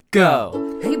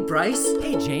Go. Hey, Bryce.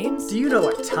 Hey, James. Do you know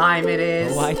what time it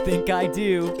is? Oh, I think I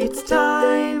do. It's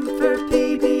time for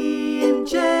PB and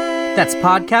J. That's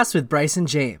Podcast with Bryce and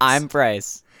James. I'm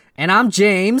Bryce. And I'm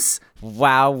James.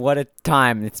 Wow, what a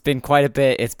time. It's been quite a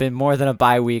bit. It's been more than a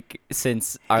bye week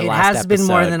since our last episode. It has been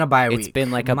more than a bye week. It's been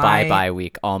like a bye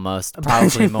week almost.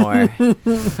 Probably more.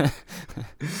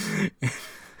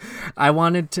 I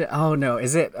wanted to... Oh, no.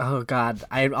 Is it... Oh, God.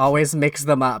 I always mix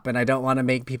them up, and I don't want to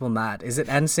make people mad. Is it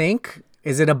NSYNC?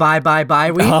 Is it a bye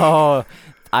week?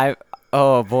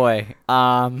 Oh, boy.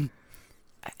 Yeah,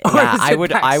 I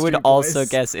would also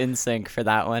guess NSYNC for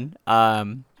that one.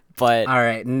 But all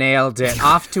right, nailed it.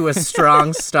 Off to a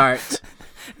strong start.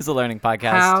 It's a learning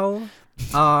podcast. How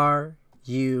are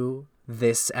you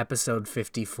this episode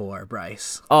 54,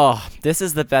 Bryce? Oh, this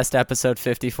is the best episode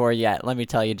 54 yet. Let me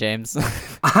tell you, James.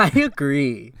 I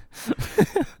agree.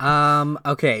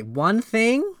 Okay, one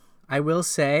thing I will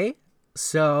say.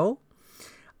 So,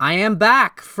 I am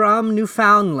back from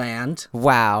Newfoundland.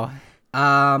 Wow.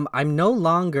 I'm no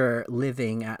longer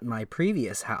living at my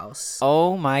previous house.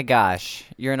 Oh my gosh.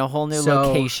 You're in a whole new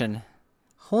location.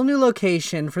 Whole new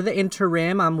location. For the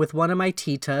interim, I'm with one of my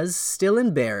titas, still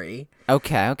in Barrie.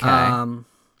 Okay.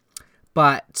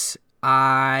 But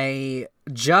I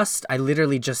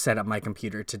literally just set up my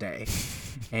computer today.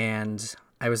 And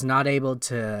I was not able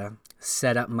to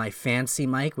set up my fancy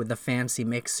mic with the fancy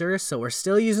mixer, so we're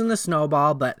still using the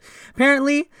Snowball, but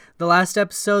apparently the last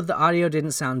episode the audio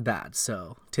didn't sound bad,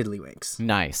 so tiddlywinks.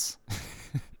 Nice.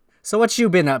 So what you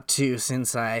been up to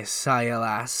since I saw you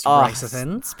last,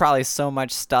 Bryce-a-thon? It's probably so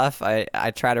much stuff.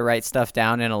 I try to write stuff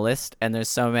down in a list, and there's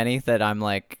so many that I'm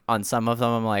like, on some of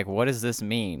them I'm like, what does this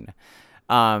mean?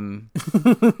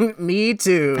 Me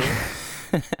too.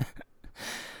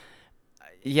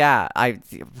 Yeah,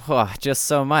 just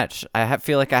so much. I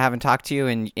feel like I haven't talked to you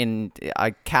in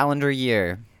a calendar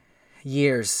year.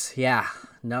 Years, yeah.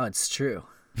 No, it's true.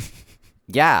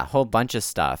 Yeah, a whole bunch of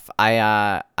stuff.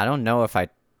 I don't know if I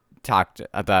talked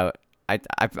about.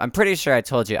 I'm pretty sure I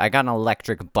told you I got an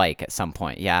electric bike at some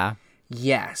point. Yeah.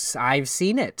 Yes, I've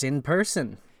seen it in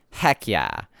person. Heck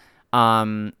yeah.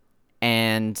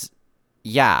 And.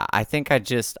 Yeah, I think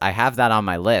I have that on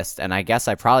my list, and I guess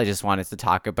I probably just wanted to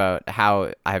talk about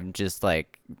how I'm just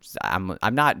like, I'm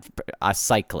not a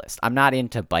cyclist. I'm not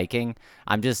into biking.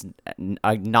 I'm just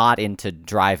not into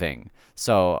driving.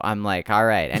 So I'm like, all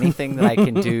right, anything that I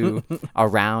can do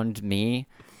around me,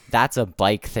 that's a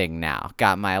bike thing now.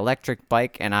 Got my electric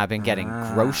bike, and I've been getting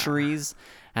groceries,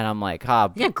 and I'm like, you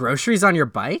get groceries on your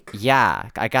bike?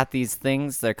 Yeah, I got these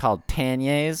things. They're called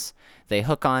panniers. They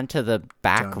hook onto the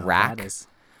back rack.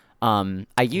 I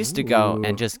used to go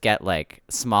and just get like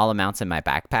small amounts in my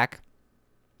backpack,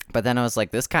 but then I was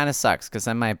like, this kind of sucks because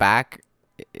then my back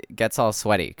gets all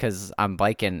sweaty because I'm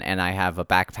biking and I have a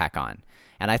backpack on.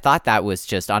 And I thought that was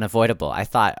just unavoidable. I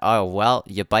thought, oh, well,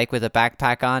 you bike with a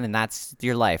backpack on and that's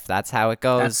your life. That's how it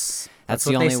goes. That's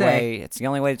the only way. It's the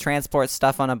only way to transport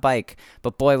stuff on a bike.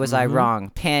 But boy, was I wrong.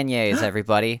 Panniers,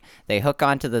 everybody. They hook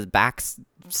onto the back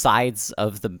sides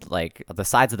of the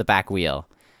sides of the back wheel.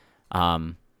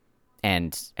 And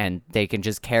they can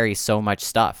just carry so much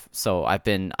stuff. So I've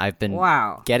been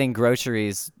getting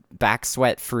groceries back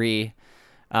sweat free.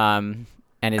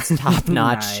 And it's top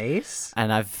notch. Nice.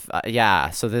 And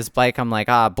so this bike, I'm like,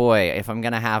 boy, if I'm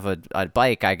going to have a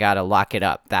bike, I got to lock it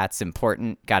up. That's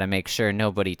important. Got to make sure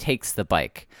nobody takes the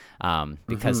bike,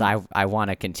 because I want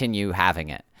to continue having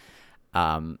it.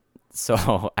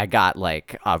 So I got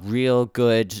like a real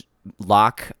good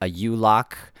lock, a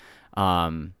U-lock.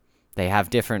 They have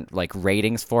different like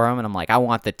ratings for them, and I'm like, I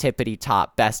want the tippity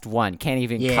top best one. Can't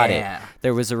even cut it.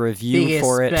 There was a review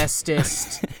for it.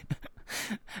 Bestest.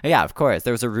 Yeah, of course.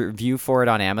 There was a review for it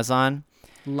on Amazon.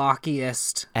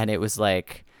 Lockiest. And it was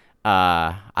like,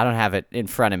 I don't have it in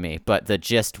front of me, but the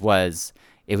gist was,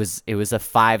 it was a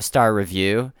 5-star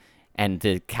review, and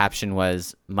the caption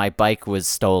was, "My bike was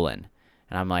stolen."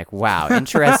 And I'm like, wow,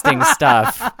 interesting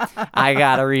stuff. I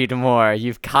gotta read more.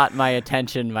 You've caught my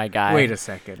attention, my guy. Wait a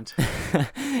second.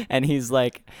 And he's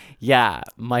like, yeah,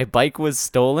 my bike was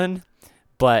stolen,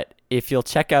 but if you'll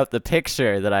check out the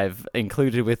picture that I've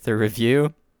included with the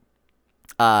review,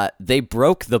 they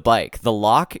broke the bike. The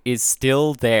lock is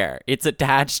still there. It's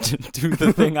attached to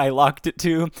the thing I locked it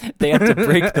to. They had to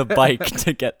break the bike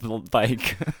to get the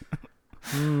bike.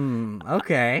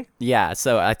 Okay. Yeah,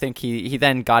 so I think he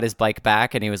then got his bike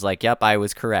back, and he was like, yep, I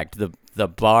was correct. The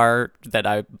bar that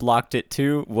I locked it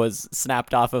to was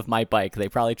snapped off of my bike. They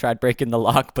probably tried breaking the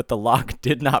lock, but the lock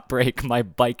did not break. My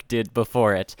bike did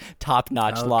before it.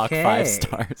 Top-notch lock, 5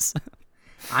 stars.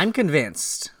 I'm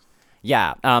convinced.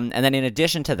 Yeah, and then in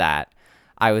addition to that,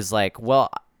 I was like, well,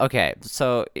 okay,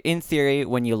 so in theory,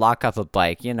 when you lock up a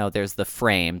bike, there's the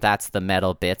frame, that's the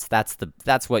metal bits,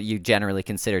 that's what you generally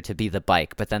consider to be the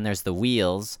bike. But then there's the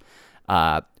wheels,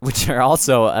 which are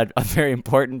also a very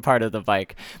important part of the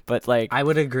bike. But like, I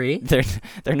would agree.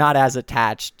 They're not as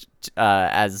attached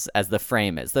as the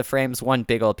frame is. The frame's one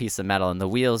big old piece of metal, and the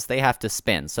wheels, they have to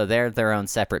spin, so they're their own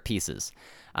separate pieces.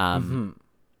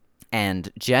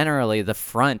 And generally, the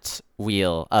front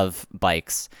wheel of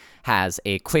bikes has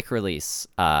a quick release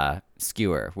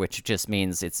skewer, which just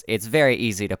means it's very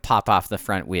easy to pop off the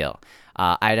front wheel.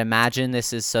 I'd imagine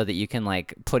this is so that you can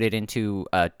like put it into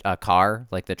a car,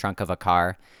 like the trunk of a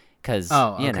car, because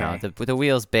the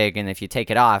wheel's big, and if you take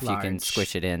it off, you can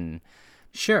squish it in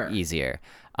easier.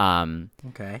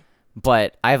 Okay.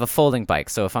 But I have a folding bike,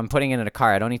 so if I'm putting it in a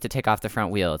car, I don't need to take off the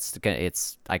front wheel.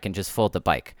 I can just fold the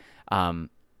bike.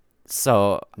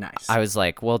 So nice. I was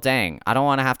like, well, dang, I don't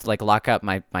want to have to like lock up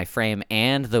my frame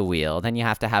and the wheel. Then you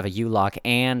have to have a U-lock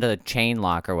and a chain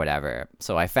lock or whatever.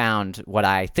 So I found what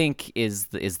I think is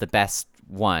the best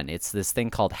one. It's this thing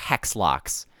called hex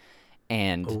locks,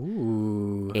 and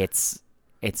it's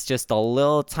just a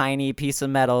little tiny piece of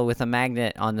metal with a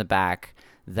magnet on the back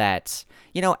that,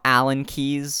 Allen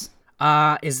keys.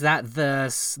 Is that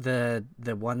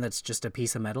the one that's just a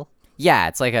piece of metal? Yeah,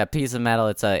 it's like a piece of metal.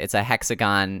 It's a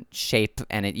hexagon shape,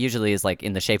 and it usually is like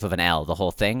in the shape of an L, the whole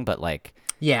thing. But like,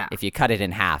 if you cut it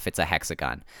in half, it's a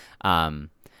hexagon.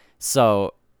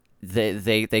 So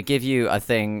they give you a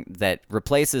thing that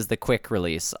replaces the quick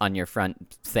release on your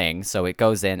front thing, so it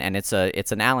goes in, and it's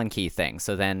an Allen key thing.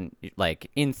 So then, like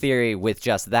in theory, with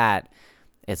just that,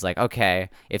 it's like, okay,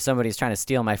 if somebody's trying to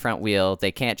steal my front wheel,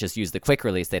 they can't just use the quick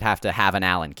release. They'd have to have an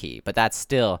Allen key. But that's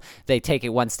still, they take it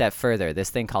one step further.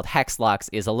 This thing called hex locks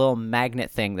is a little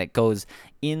magnet thing that goes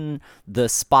in the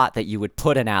spot that you would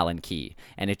put an Allen key.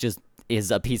 And it just is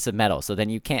a piece of metal. So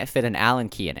then you can't fit an Allen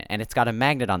key in it. And it's got a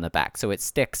magnet on the back, so it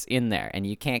sticks in there. And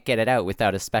you can't get it out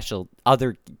without a special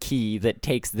other key that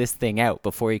takes this thing out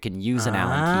before you can use an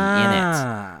Allen key in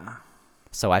it.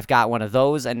 So I've got one of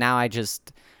those, and now I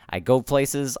go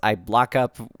places, I block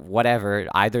up whatever,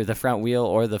 either the front wheel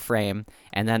or the frame,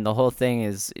 and then the whole thing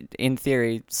is, in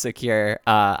theory, secure.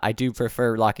 I do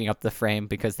prefer locking up the frame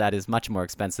because that is much more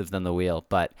expensive than the wheel,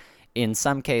 but in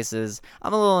some cases,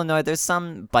 I'm a little annoyed. There's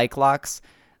some bike locks,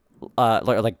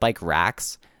 like bike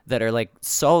racks, that are like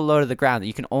so low to the ground that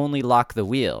you can only lock the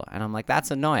wheel, and I'm like,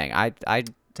 that's annoying.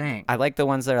 Dang. I like the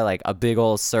ones that are like a big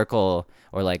old circle,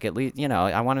 or like at least,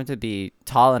 I want them to be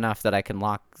tall enough that I can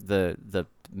lock the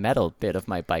metal bit of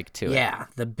my bike to it. Yeah,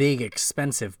 the big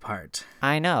expensive part.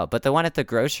 I know, but the one at the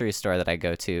grocery store that I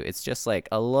go to, it's just like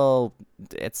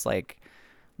it's like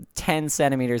 10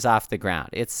 centimeters off the ground.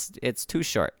 It's too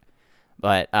short.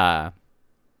 But I've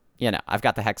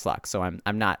got the hex lock, so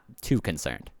I'm not too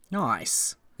concerned.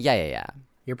 Nice. Yeah.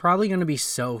 You're probably going to be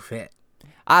so fit.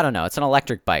 I don't know. It's an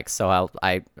electric bike, so I'm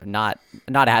not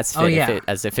as fit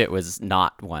as if it was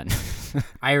not one.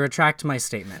 I retract my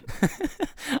statement.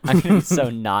 I'm gonna be so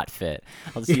not fit.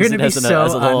 I'll just You're use it gonna as be a so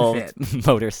little unfit.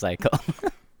 motorcycle.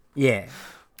 Yeah.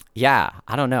 Yeah,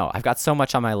 I don't know. I've got so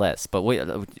much on my list, but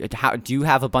how do you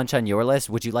have a bunch on your list?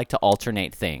 Would you like to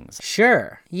alternate things?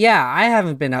 Sure. Yeah, I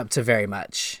haven't been up to very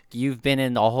much. You've been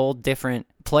in a whole different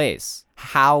place.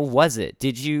 How was it?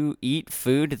 Did you eat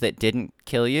food that didn't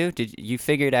kill you? Did you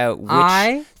figured out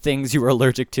which things you were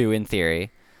allergic to in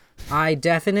theory? I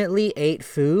definitely ate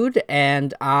food,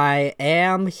 and I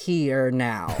am here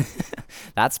now.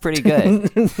 That's pretty good.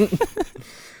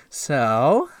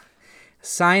 So,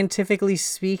 scientifically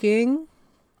speaking,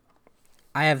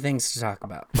 I have things to talk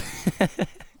about.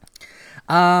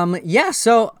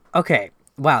 Okay.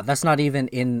 Wow, that's not even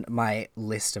in my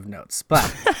list of notes,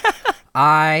 but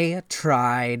I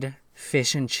tried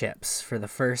fish and chips for the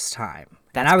first time.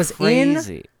 That's and I was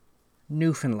crazy. in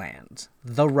Newfoundland,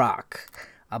 The Rock.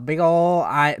 A big ol'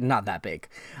 not that big.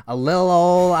 A little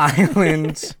ol'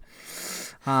 island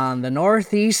on the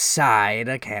northeast side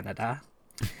of Canada.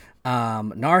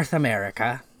 North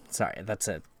America. Sorry, that's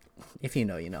it. If you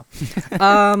know, you know.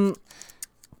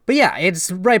 But yeah,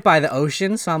 it's right by the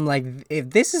ocean, so I'm like, if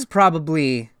this is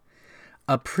probably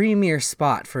a premier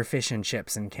spot for fish and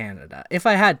chips in Canada, if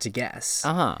I had to guess.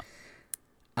 But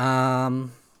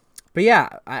yeah,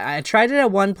 I tried it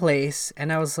at one place,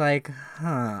 and I was like,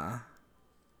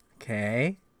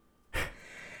 okay.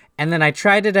 And then I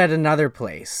tried it at another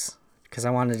place because I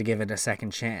wanted to give it a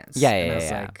second chance. And I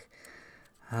was like,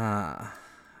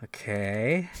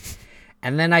 okay.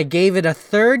 And then I gave it a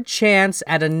third chance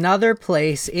at another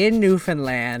place in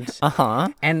Newfoundland.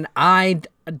 And I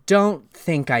don't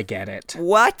think I get it.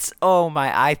 What? Oh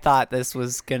my, I thought this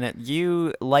was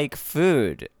you like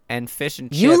food. and fish and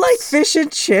chips. You like fish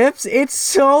and chips? It's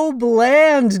so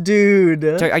bland, dude.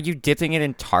 Are you dipping it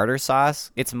in tartar sauce?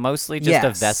 It's mostly just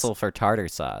a vessel for tartar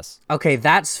sauce. Okay,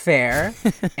 that's fair.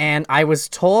 And I was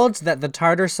told that the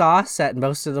tartar sauce at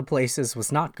most of the places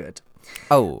was not good.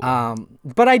 Oh.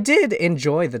 But I did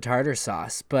enjoy the tartar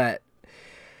sauce, but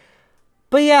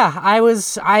yeah,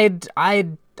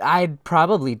 I'd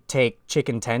probably take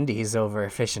chicken tendies over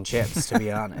fish and chips, to be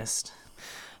honest.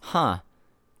 Huh.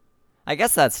 I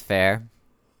guess that's fair.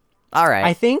 All right.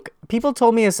 I think people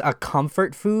told me it's a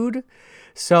comfort food,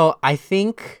 so I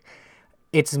think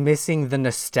it's missing the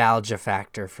nostalgia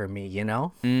factor for me, you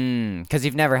know? Because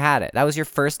you've never had it. That was your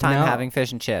first time having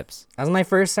fish and chips. That was my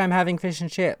first time having fish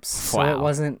and chips. So Wow.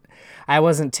 I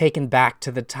wasn't taken back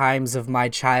to the times of my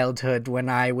childhood when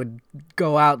I would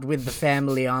go out with the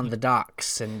family on the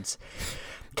docks and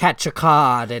catch a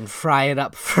cod and fry it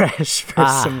up fresh for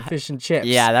some fish and chips.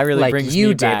 Yeah, that really brings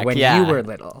me back. Like you did when you were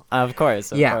little. Of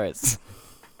course, of course.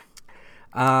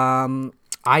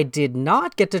 I did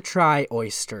not get to try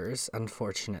oysters,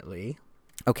 unfortunately.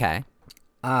 Okay.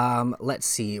 Let's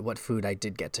see what food I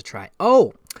did get to try.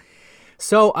 Oh,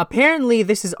 so apparently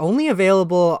this is only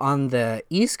available on the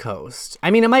East Coast.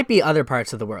 I mean, it might be other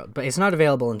parts of the world, but it's not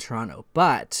available in Toronto.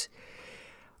 But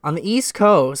on the East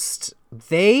Coast,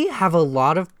 they have a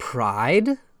lot of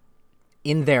pride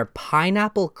in their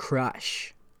pineapple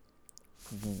crush.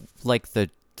 Like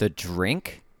the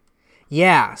drink?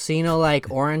 Yeah, so you know, like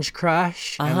Orange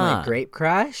Crush and like Grape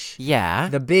Crush. Yeah.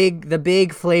 The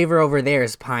big flavor over there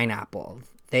is pineapple.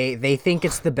 They think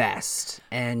it's the best,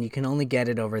 and you can only get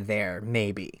it over there,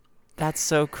 maybe. That's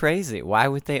so crazy. Why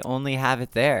would they only have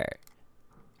it there?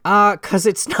 'Cause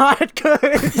it's not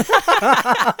good.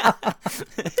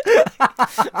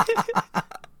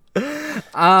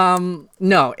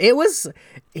 No, it was.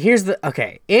 It's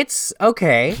okay.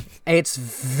 It's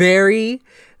very,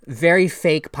 very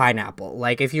fake pineapple.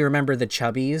 Like if you remember the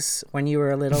Chubbies when you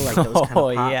were little, like those kind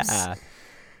of pops.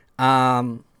 Yeah.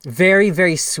 Very,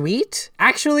 very sweet.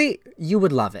 Actually, you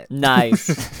would love it. Nice.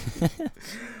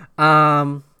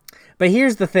 But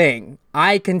here's the thing.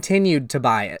 I continued to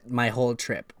buy it my whole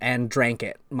trip and drank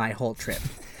it my whole trip.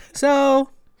 So,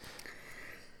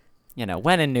 you know,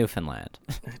 when in Newfoundland.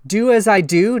 do as I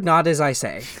do, not as I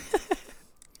say.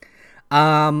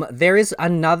 There is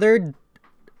another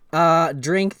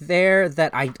drink there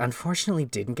that I unfortunately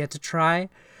didn't get to try.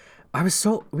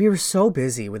 We were so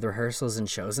busy with rehearsals and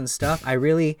shows and stuff. I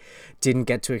really didn't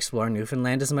get to explore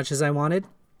Newfoundland as much as I wanted.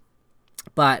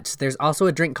 But there's also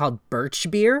a drink called birch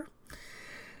beer.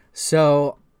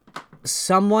 So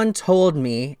someone told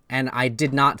me, and I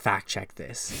did not fact check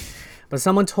this, but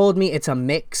someone told me it's a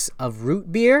mix of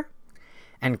root beer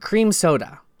and cream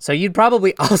soda. So you'd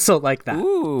probably also like that.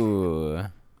 Ooh.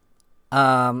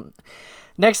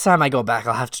 Next time I go back,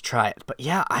 I'll have to try it. But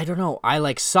yeah, I don't know.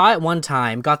 I saw it one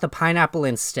time, got the pineapple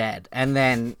instead, and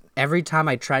then every time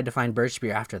I tried to find birch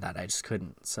beer after that, I just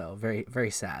couldn't. So very,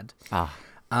 very sad.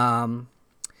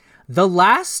 The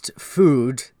last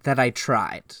food that I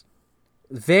tried,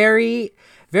 very,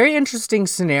 very interesting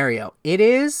scenario. It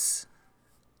is,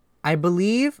 I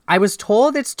believe, I was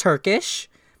told it's Turkish.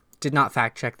 Did not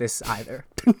fact check this either.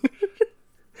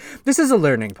 This is a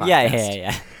learning podcast.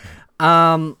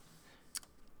 Yeah.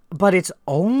 But it's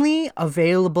only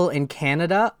available in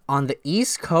Canada on the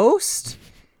East Coast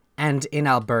and in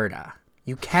Alberta.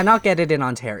 You cannot get it in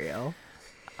Ontario.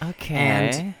 Okay.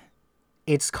 And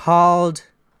it's called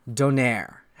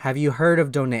Donair. Have you heard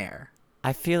of Donair?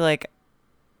 I feel like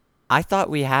I thought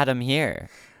we had them here.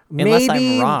 Unless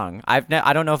I'm wrong. I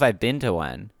don't know if I've been to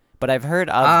one, but I've heard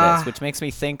of this, which makes me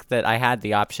think that I had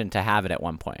the option to have it at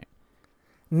one point.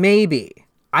 Maybe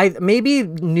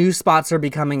new spots are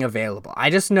becoming available. I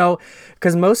just know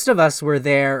because most of us were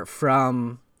there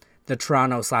from the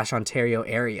Toronto/Ontario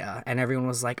area, and everyone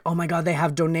was like, "Oh my God, they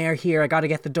have Donair here! I got to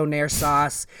get the Donair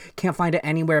sauce. Can't find it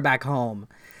anywhere back home."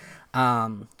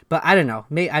 But I don't know.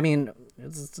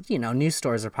 New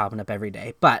stores are popping up every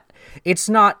day, but it's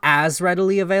not as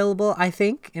readily available, I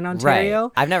think, in Ontario.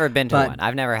 Right. I've never been to one.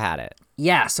 I've never had it.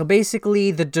 Yeah. So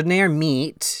basically, the Donair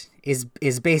meat is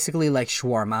basically like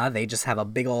shawarma. They just have a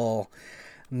big ol'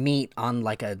 meat on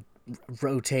like a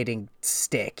rotating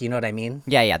stick. You know what I mean?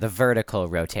 Yeah, the vertical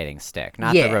rotating stick,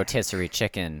 not the rotisserie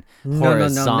chicken No,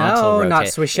 horizontal not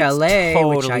Swiss chalet,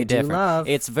 totally which I different. do love.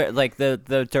 It's like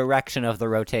the direction of the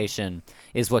rotation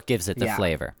is what gives it the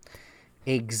flavor.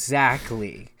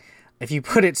 Exactly. If you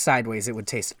put it sideways, it would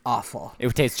taste awful. It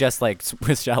would taste just like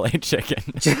Swiss chalet chicken.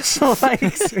 Just like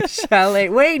Swiss chalet.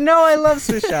 Wait, no, I love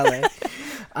Swiss chalet.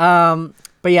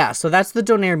 But yeah, so that's the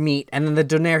Donair meat, and then the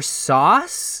Donair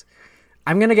sauce.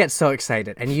 I'm gonna get so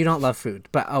excited, and you don't love food,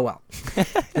 but oh well.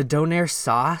 The Donair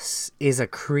sauce is a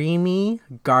creamy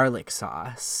garlic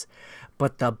sauce,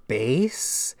 but the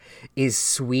base is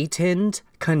sweetened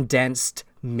condensed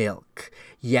milk.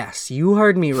 Yes, you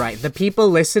heard me right. The people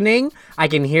listening, I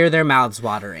can hear their mouths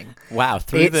watering. Wow,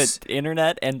 through the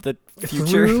internet and the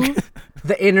future. Through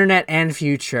the internet and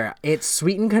future. It's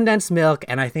sweetened condensed milk,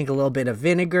 and I think a little bit of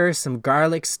vinegar, some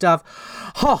garlic stuff.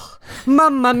 Oh,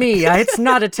 mamma mia. It's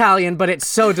not Italian, but it's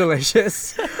so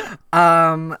delicious.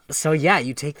 So yeah,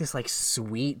 you take this like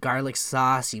sweet garlic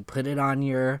sauce, you put it on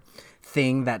your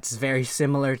thing that's very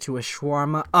similar to a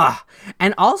shawarma.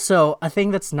 And also a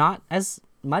thing that's not as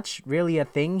much really a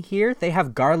thing here. They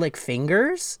have garlic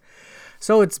fingers.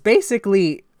 So it's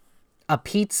basically a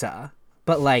pizza,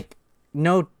 but like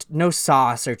no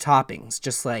sauce or toppings,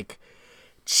 just like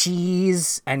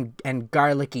cheese and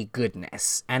garlicky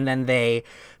goodness. And then they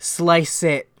slice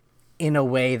it in a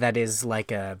way that is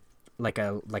like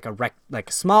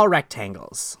small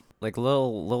rectangles. Like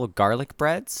little garlic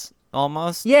breads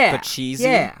almost? Yeah. But cheesy?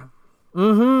 Yeah.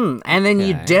 Mm-hmm. And then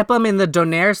you dip them in the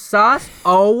Donair sauce.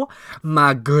 Oh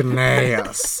my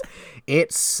goodness.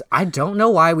 I don't know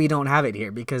why we don't have it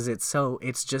here, because it's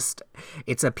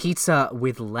a pizza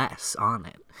with less on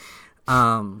it.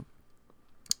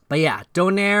 But yeah,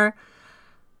 Donair,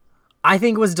 I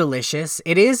think was delicious.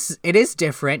 It is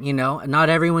different, you know. Not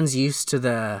everyone's used to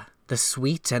the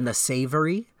sweet and the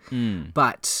savory,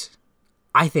 but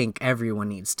I think everyone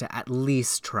needs to at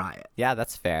least try it. Yeah,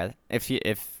 that's fair.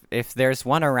 If there's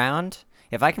one around,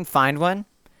 if I can find one,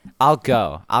 I'll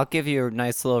go. I'll give you a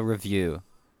nice little review.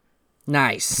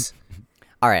 Nice.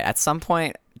 All right, at some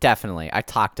point, definitely, I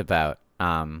talked about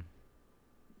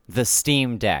the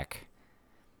Steam Deck.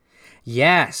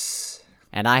 Yes.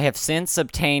 And I have since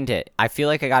obtained it. I feel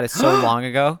like I got it so long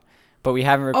ago, but we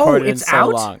haven't recorded in so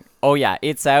long. Oh, yeah,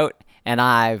 it's out, and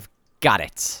I've got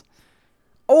it.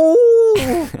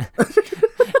 Oh!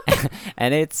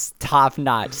 And it's top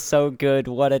notch. So good.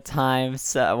 What a time.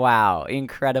 So, wow.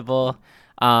 Incredible.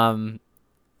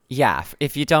 Yeah,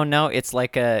 if you don't know, it's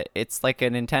like a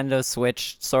Nintendo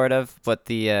Switch sort of, but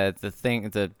the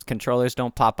controllers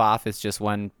don't pop off. It's just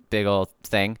one big old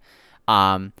thing.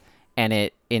 And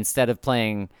it, instead of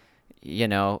playing, you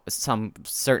know, some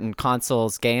certain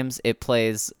consoles games, it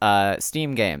plays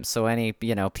Steam games. So any,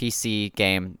 you know, PC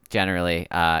game generally,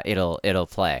 it'll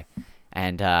play.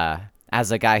 And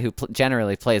as a guy who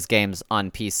generally plays games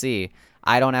on PC,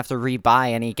 I don't have to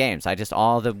rebuy any games.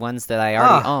 All the ones that I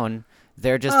already own,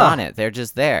 they're just on it. They're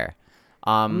just there.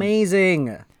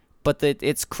 Amazing. But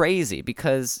it's crazy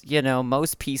because, you know,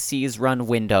 most PCs run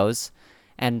Windows,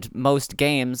 and most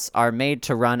games are made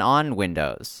to run on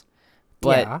Windows.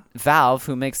 But Valve,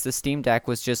 who makes the Steam Deck,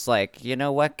 was just like, you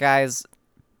know what, guys?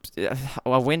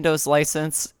 A Windows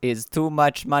license is too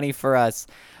much money for us.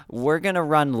 We're going to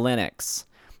run Linux,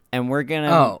 and we're going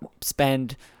to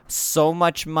spend so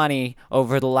much money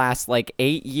over the last,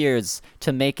 8 years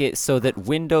to make it so that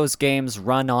Windows games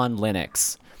run on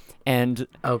Linux. And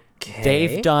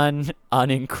they've done an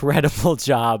incredible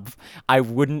job. I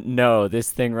wouldn't know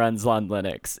this thing runs on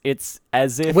Linux. It's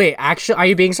as if... Wait, actually, are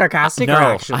you being sarcastic? No, or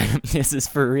actually? This is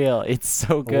for real. It's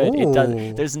so good. Ooh. It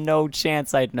does. There's no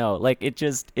chance I'd know. It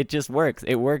just works.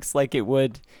 It works like it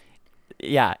would.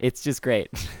 Yeah, it's just great.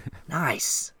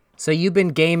 Nice. So you've been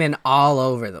gaming all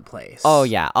over the place. Oh,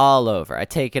 yeah, all over. I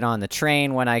take it on the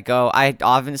train when I go. I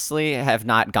obviously have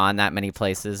not gone that many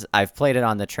places. I've played it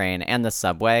on the train and the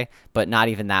subway, but not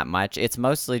even that much. It's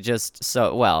mostly just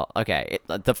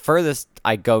the furthest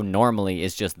I go normally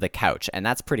is just the couch, and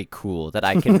that's pretty cool that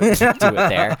I can do it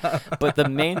there. But the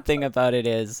main thing about it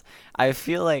is I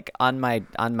feel like on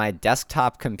my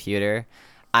desktop computer,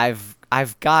 I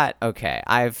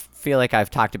feel like I've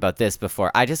talked about this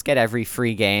before. I just get every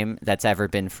free game that's ever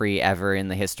been free ever in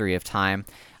the history of time.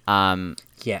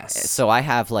 Yes. So I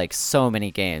have so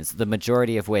many games, the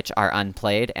majority of which are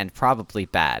unplayed and probably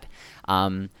bad.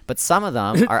 But some of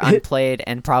them are unplayed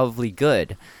and probably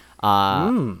good.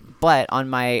 But on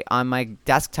my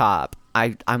desktop,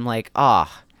 I'm like, I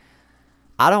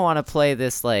don't want to play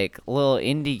this little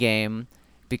indie game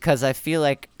because I feel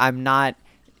like I'm not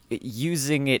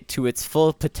using it to its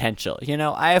full potential. You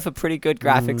know, I have a pretty good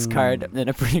graphics card and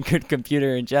a pretty good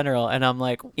computer in general, and I'm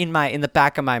like, in the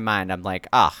back of my mind, I'm like,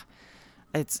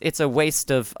 it's a waste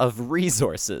of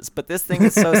resources. But this thing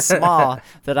is so small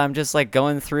that I'm just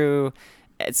going through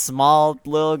small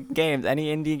little games,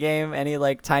 any indie game, any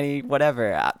tiny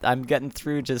whatever. I'm getting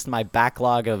through just my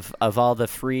backlog of all the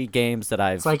free games that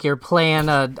I've... It's like you're playing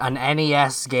an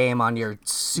NES game on your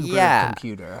super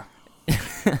computer.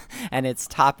 and it's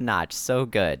top notch, so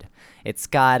good. It's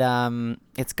got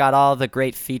all the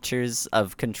great features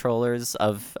of controllers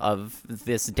of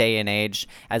this day and age,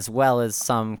 as well as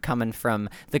some coming from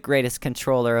the greatest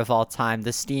controller of all time,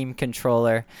 the Steam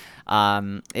controller.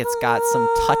 It's got some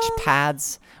touch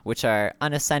pads, which are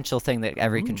an essential thing that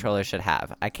every controller should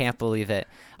have. I can't believe it.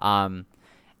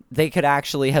 They could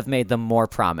actually have made them more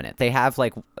prominent. They have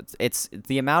it's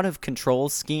the amount of control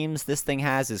schemes this thing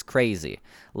has is crazy.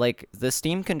 Like the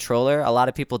Steam controller, a lot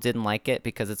of people didn't like it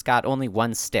because it's got only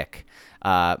one stick.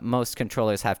 Most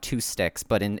controllers have two sticks,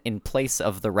 but in place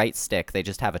of the right stick, they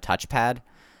just have a touchpad.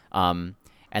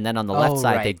 And then on the left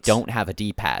side, they don't have a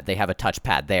D-pad. They have a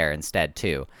touchpad there instead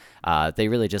too. They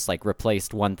really just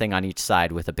replaced one thing on each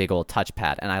side with a big old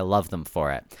touchpad, and I love them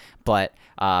for it. But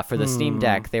for the Steam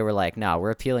Deck, they were like, no,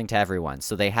 we're appealing to everyone.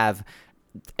 So they have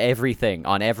everything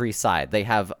on every side. They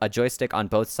have a joystick on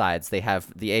both sides. They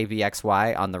have the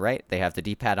ABXY on the right. They have the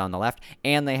D-pad on the left,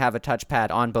 and they have a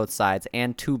touchpad on both sides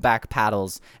and two back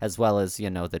paddles, as well as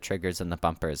the triggers and the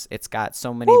bumpers. It's got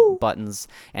so many buttons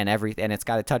and everything, and it's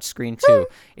got a touch screen too.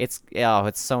 It's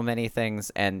so many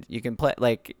things, and you can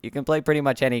play pretty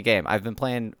much any game. I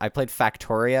played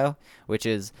Factorio, which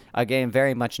is a game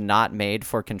very much not made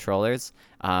for controllers.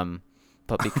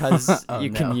 But because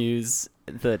can use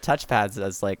the touchpads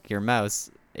as your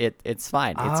mouse, it's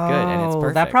fine. It's good and it's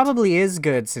perfect. That probably is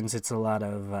good since it's a lot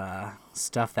of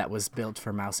stuff that was built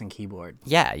for mouse and keyboard.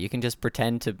 Yeah, you can just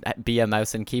pretend to be a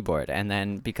mouse and keyboard, and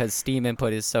then because Steam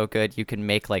input is so good, you can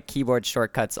make keyboard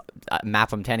shortcuts, map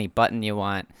them to any button you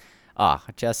want.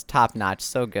 Just top notch,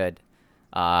 so good.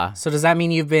 So does that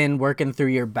mean you've been working through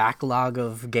your backlog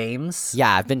of games?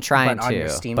 Yeah, I've been trying on your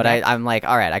Steam but Deck? I'm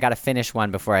all right, I gotta finish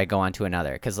one before I go on to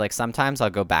another, because sometimes I'll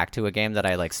go back to a game that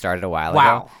I started a while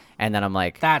ago, and then I'm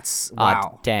like, that's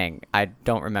wow. Dang, I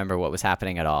don't remember what was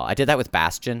happening at all. I did that with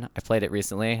Bastion. I played it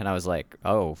recently, and I was like,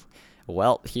 oh,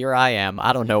 well, here I am.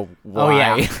 I don't know why. Oh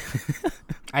yeah,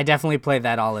 I definitely played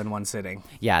that all in one sitting.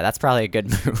 Yeah, that's probably a good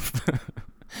move.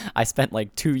 I spent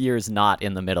 2 years not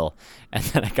in the middle, and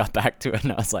then I got back to it,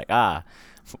 and I was like,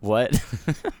 what?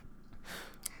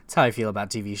 That's how I feel about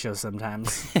TV shows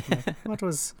sometimes. What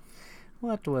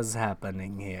was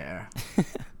happening here?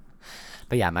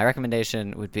 But yeah, my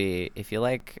recommendation would be, if you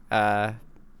like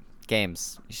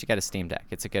games, you should get a Steam Deck.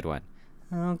 It's a good one.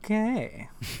 Okay.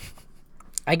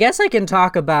 I guess I can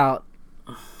talk about...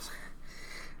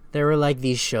 There were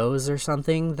these shows or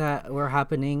something that were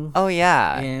happening. Oh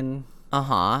yeah. In...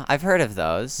 I've heard of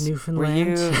those.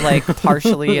 Newfoundland. Were you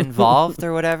partially involved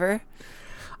or whatever?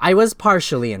 I was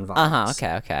partially involved.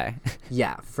 Okay.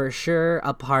 Yeah, for sure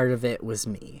a part of it was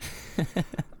me.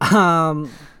 But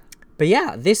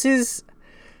yeah, this is,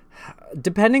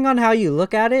 depending on how you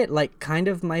look at it, kind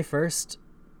of my first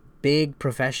big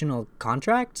professional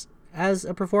contract as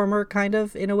a performer, kind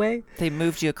of, in a way. They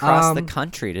moved you across the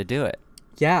country to do it.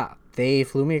 Yeah, they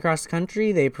flew me across the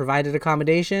country. They provided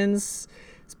accommodations.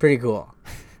 It's pretty cool.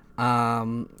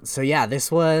 So yeah, this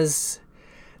was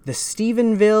the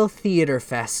Stephenville Theater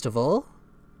Festival,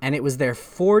 and it was their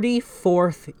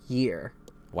 44th year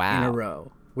in a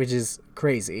row, which is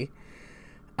crazy.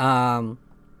 So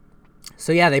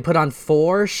yeah, they put on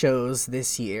 4 shows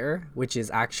this year, which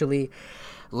is actually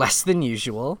less than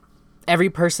usual. Every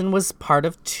person was part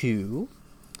of 2.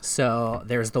 So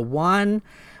there's the one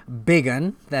big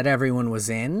one that everyone was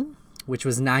in, which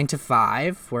was 9 to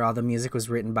 5, where all the music was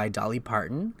written by Dolly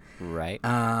Parton. Right.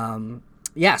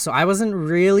 Yeah, so I wasn't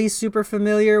really super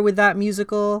familiar with that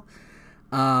musical,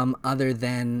 other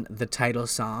than the title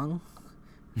song.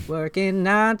 Working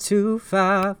 9 to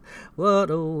 5, what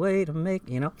a way to make,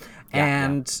 it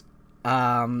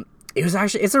was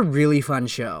it's a really fun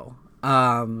show.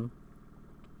 I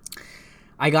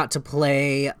got to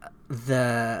play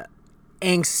the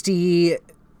angsty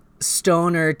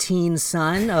stoner teen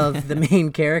son of the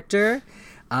main character,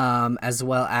 as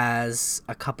well as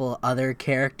a couple other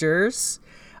characters.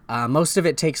 Most of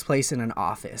it takes place in an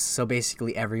office, so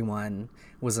basically everyone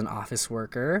was an office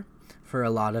worker for a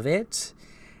lot of it.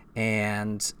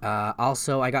 And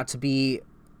also I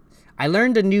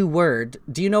learned a new word.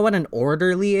 Do you know what an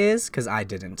orderly is? Because I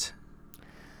didn't.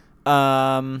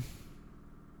 No,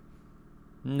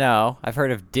 I've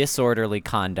heard of disorderly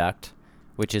conduct,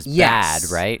 which is bad,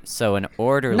 right? So an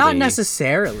orderly... Not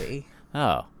necessarily.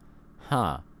 Oh.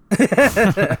 Huh.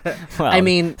 Well,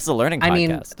 it's a learning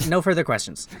podcast. No further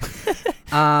questions.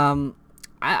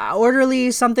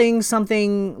 Orderly,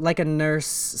 something like a nurse,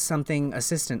 something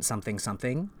assistant,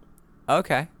 something.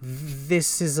 Okay.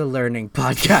 This is a learning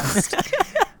podcast.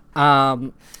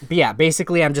 But yeah,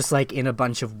 basically I'm just in a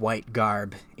bunch of white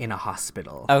garb in a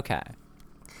hospital. Okay.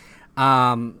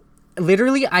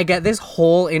 literally I get this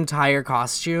whole entire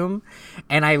costume,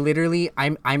 and I'm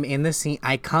in the scene.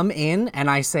 I come in and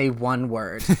I say one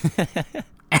word,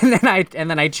 and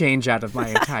then I change out of my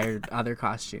entire other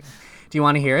costume. Do you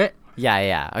want to hear it?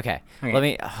 Yeah. Okay. Let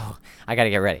me. Oh, I gotta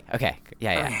get ready. Okay.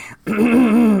 Yeah.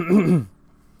 Okay.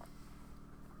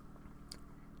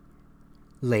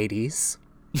 Ladies.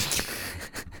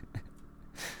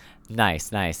 Nice.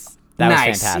 That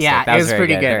was fantastic. Yeah, that it was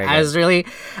pretty good. Good.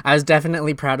 I was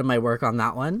definitely proud of my work on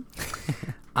that one.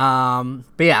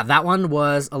 But yeah, that one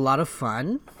was a lot of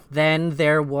fun. Then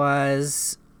there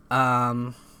was,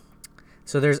 I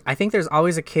think there's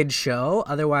always a kid show,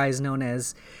 otherwise known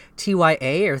as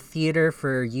TYA, or Theater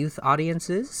for Youth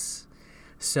Audiences.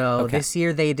 So This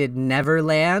year they did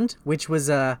Neverland, which was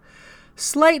a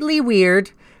slightly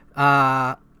weird,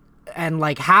 and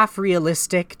like half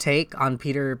realistic take on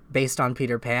based on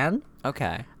Peter Pan.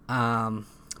 Okay.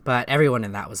 But everyone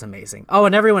in that was amazing. Oh,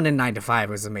 and everyone in 9 to 5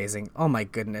 was amazing. Oh my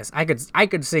goodness. I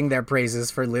could sing their praises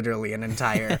for literally an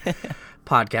entire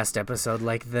podcast episode.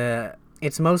 Like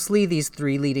it's mostly these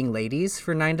 3 leading ladies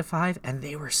for 9 to 5, and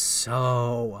they were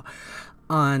so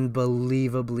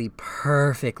unbelievably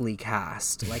perfectly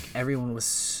cast. Like everyone was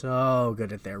so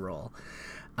good at their role.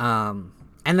 And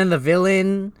then the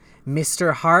villain,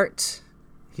 Mr. Hart,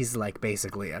 he's like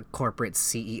basically a corporate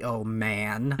CEO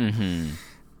man.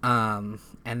 Mm-hmm.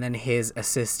 And then his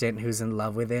assistant who's in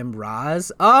love with him,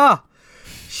 Roz. Oh,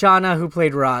 Shauna, who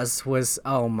played Roz, was,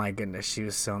 oh my goodness, she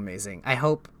was so amazing. I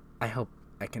hope I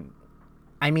can,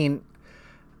 I mean,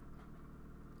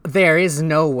 there is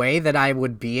no way that I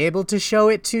would be able to show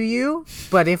it to you,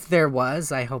 but if there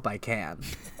was, I hope I can.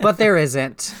 But there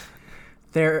isn't.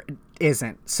 There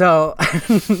isn't. So,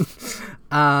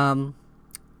 the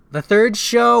third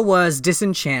show was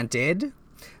Disenchanted.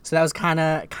 So that was kind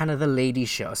of the lady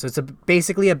show. So it's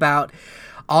basically about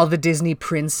all the Disney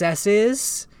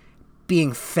princesses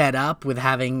being fed up with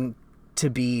having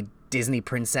to be Disney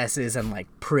princesses and like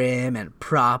prim and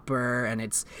proper, and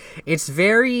it's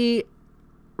very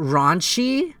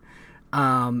raunchy,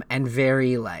 and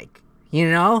very like, you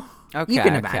know, you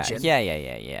can imagine.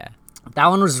 Yeah. That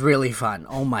one was really fun.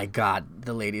 Oh my god,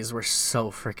 the ladies were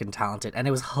so freaking talented, and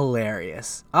it was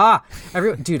hilarious.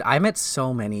 Dude, I met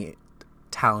so many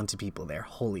talented people there.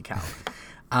 Holy cow.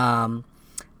 And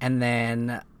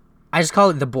then I just call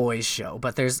it the boys show,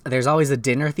 but there's always a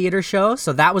dinner theater show.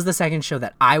 So that was the second show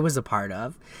that I was a part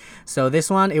of. So this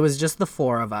one, it was just the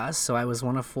 4 of us. So I was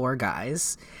one of 4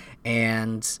 guys.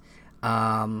 And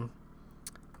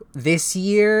this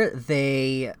year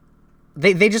they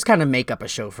just kind of make up a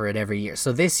show for it every year.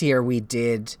 So this year we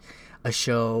did a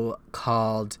show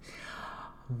called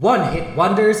One-Hit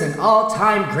Wonders and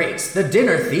All-Time Greats, the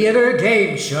Dinner Theater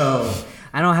Game Show.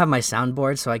 I don't have my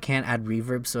soundboard, so I can't add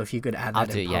reverb, so if you could add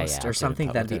that in post or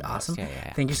something, that'd be awesome.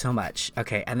 Yeah. Thank you so much.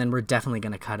 Okay, and then we're definitely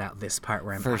going to cut out this part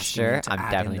where I'm for sure. You to I'm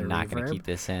add definitely in the not going to keep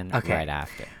this in right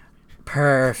after.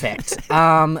 Perfect.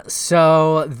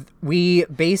 So we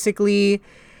basically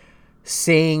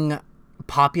sing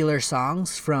popular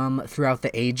songs from throughout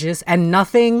the ages, and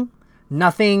nothing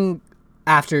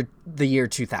after the year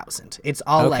 2000. It's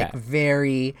all like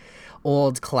very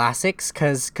old classics,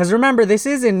 because remember, this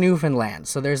is in Newfoundland,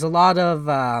 so there's a lot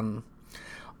of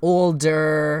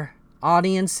older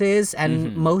audiences,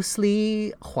 and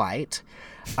mostly white,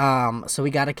 so we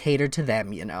gotta cater to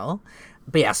them, you know.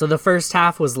 But yeah, so the first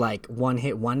half was like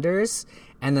one-hit wonders,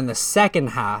 and then the second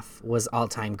half was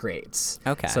all-time greats.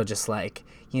 So just like,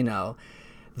 you know,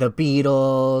 the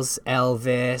Beatles,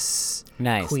 Elvis,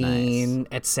 Queen,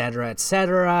 etc.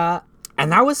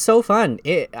 And that was so fun.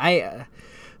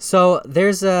 So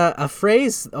there's a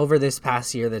phrase over this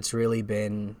past year that's really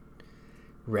been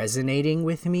resonating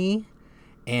with me,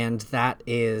 and that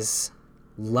is,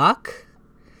 luck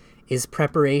is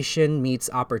preparation meets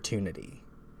opportunity.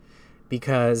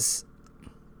 Because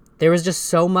there was just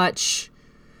so much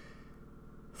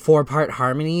 4-part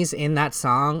harmonies in that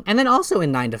song, and then also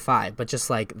in 9 to 5, but just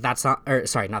like that song, or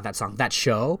sorry, not that song, that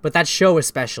show, but that show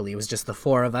especially, it was just the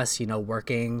 4 of us, you know,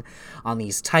 working on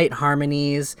these tight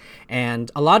harmonies. And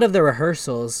a lot of the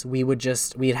rehearsals,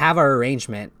 we'd have our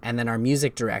arrangement, and then our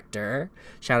music director,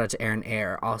 shout out to Aaron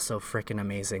Ayer, also freaking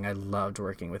amazing, I loved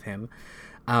working with him,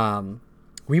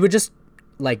 we would just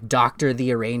like doctor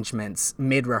the arrangements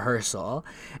mid-rehearsal,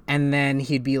 and then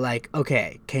he'd be like,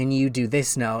 okay, can you do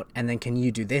this note, and then can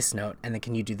you do this note, and then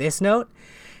can you do this note,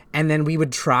 and then we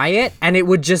would try it, and it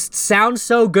would just sound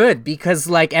so good, because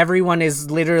like everyone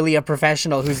is literally a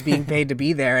professional who's being paid to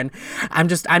be there, and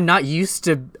I'm not used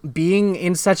to being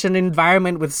in such an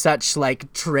environment with such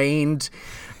like trained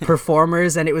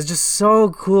performers, and it was just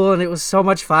so cool, and it was so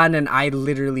much fun, and I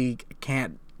literally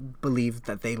can't believe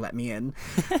that they let me in.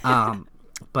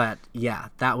 But yeah,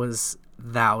 that was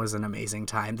an amazing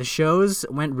time. The shows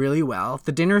went really well.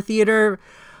 The dinner theater,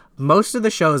 most of the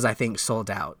shows I think sold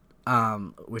out,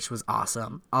 which was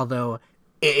awesome. Although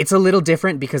it's a little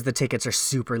different because the tickets are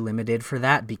super limited for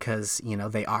that because, you know,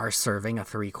 they are serving a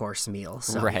 3-course meal.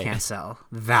 So you can't sell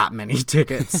that many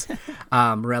tickets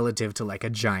relative to like a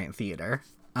giant theater.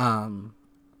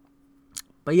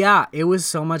 But yeah, it was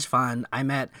so much fun. I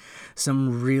met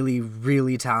some really,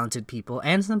 really talented people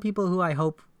and some people who I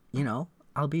hope, you know,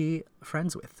 I'll be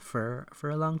friends with for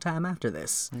a long time after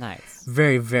this. Nice.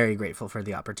 Very, very grateful for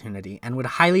the opportunity and would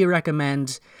highly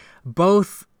recommend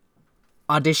both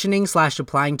auditioning /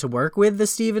 applying to work with the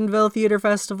Stephenville Theater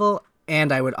Festival,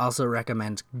 and I would also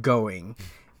recommend going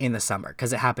in the summer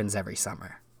because it happens every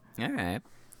summer. All right.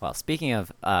 Well, speaking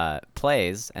of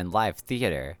plays and live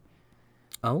theater,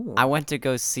 I went to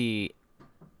go see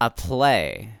a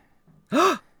play.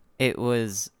 It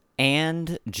was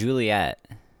And Juliet.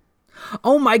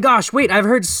 Oh my gosh, wait, I've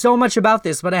heard so much about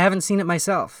this, but I haven't seen it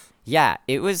myself. Yeah,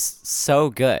 it was so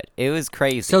good. It was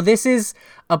crazy. So this is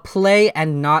a play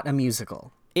and not a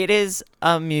musical. It is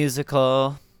a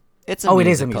musical. It's a musical. It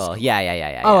is a musical.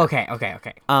 Yeah. Oh, okay.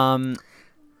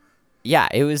 Yeah,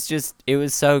 it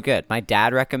was so good. My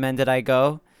dad recommended I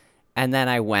go, and then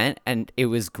I went, and it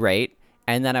was great.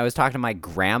 And then I was talking to my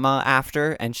grandma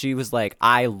after, and she was like,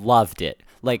 I loved it.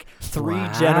 Like 3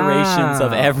 generations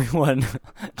of everyone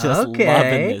just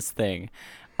loving this thing.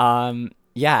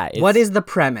 Yeah. What is the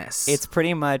premise? It's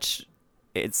pretty much,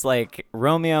 it's like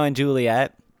Romeo and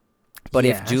Juliet, but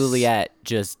if Juliet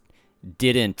just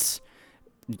didn't,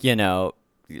 you know,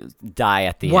 die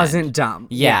at the end. Wasn't dumb.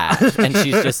 Yeah. And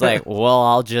she's just like, well,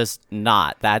 I'll just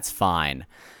not. That's fine.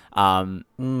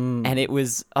 And it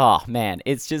was, oh man,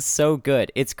 it's just so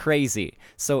good. It's crazy.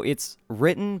 So it's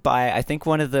written by, I think,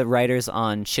 one of the writers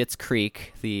on Schitt's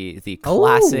Creek, the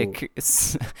classic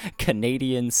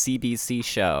Canadian CBC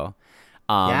show.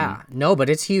 But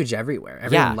it's huge everywhere.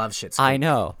 Everyone loves Schitt's Creek. I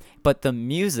know. But the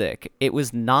music, it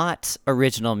was not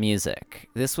original music.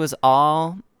 This was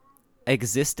all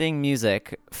existing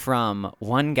music from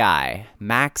one guy,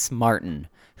 Max Martin,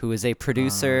 who is a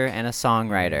producer and a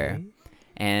songwriter.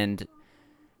 And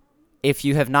if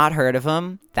you have not heard of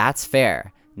him, that's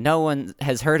fair. No one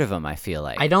has heard of him, I feel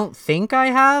like. I don't think I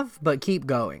have, but keep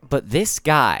going. But this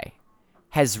guy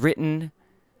has written,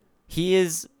 he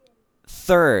is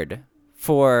 3rd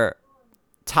for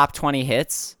top 20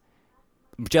 hits,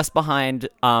 just behind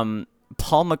Paul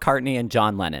McCartney and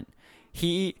John Lennon.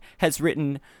 He has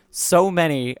written so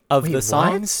many of the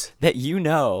songs that you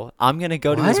know. I'm going to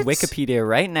go to his Wikipedia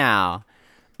right now.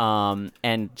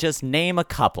 And just name a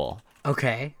couple.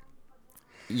 Okay.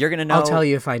 You're gonna know. I'll tell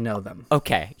you if I know them.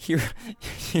 Okay,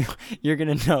 you're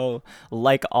gonna know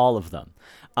like all of them.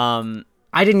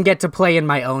 I didn't get to play in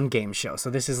my own game show, so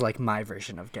this is like my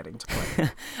version of getting to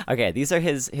play. Okay, these are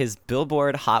his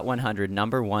Billboard Hot 100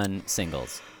 #1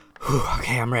 singles.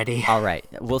 Okay, I'm ready. All right,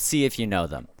 we'll see if you know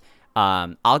them.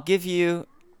 I'll give you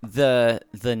the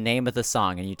name of the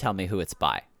song, and you tell me who it's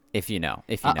by. If you know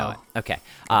it. Okay.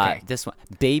 This one,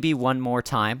 Baby One More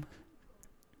Time.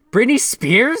 Britney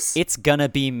Spears? It's Gonna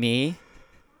Be Me.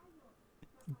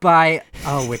 By,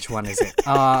 which one is it? Say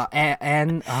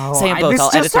them both.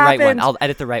 I'll edit the right one. I'll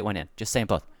edit the right one in. Just say them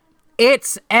both.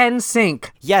 It's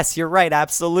NSYNC. Yes, you're right.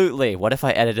 Absolutely. What if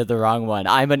I edited the wrong one?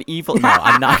 I'm an evil. No,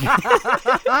 I'm not.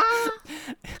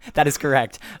 That is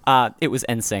correct. It was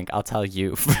NSYNC. I'll tell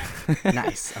you.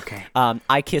 Nice. Okay.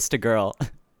 I Kissed a Girl.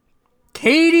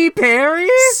 Katy Perry?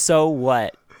 So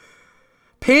What?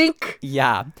 Pink?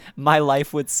 Yeah. My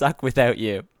Life Would Suck Without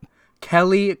You.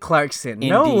 Kelly Clarkson. Indeed.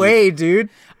 No way, dude.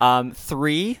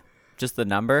 3, just the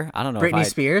number. I don't know. Britney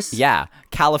Spears? Yeah.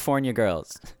 California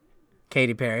Girls.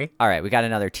 Katy Perry. All right, we got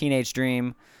another Teenage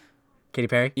Dream. Katy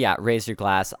Perry? Yeah, Raise Your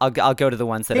Glass. I'll go to the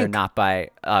ones that are not by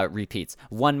repeats.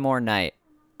 One More Night.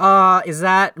 Is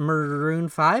that Maroon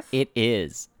 5? It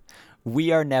is.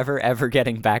 We Are Never Ever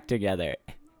Getting Back Together.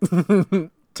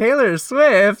 Taylor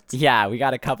Swift. Yeah, we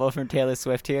got a couple from Taylor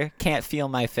Swift here. Can't Feel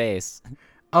My Face.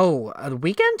 Oh, The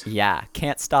Weeknd? Yeah,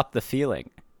 Can't Stop the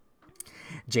Feeling.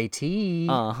 JT.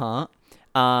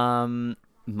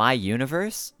 My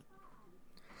Universe.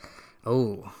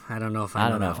 Oh, I don't know if I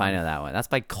know that one. That's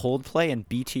by Coldplay and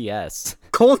BTS.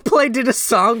 Coldplay did a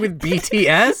song with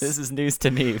BTS? This is news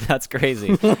to me. That's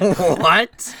crazy.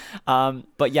 What?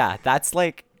 But yeah, that's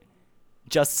like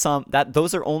just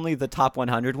those are only the top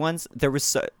 100 ones.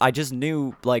 I just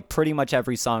knew like pretty much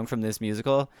every song from this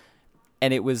musical,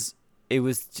 and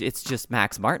it's just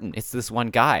Max Martin. It's this one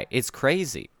guy. It's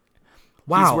crazy.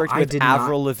 Wow, He's worked I with did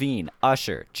Avril not. Lavigne,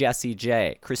 Usher, Jessie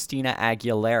J, Christina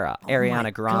Aguilera, Ariana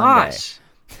My Grande. gosh.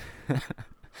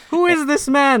 Who is this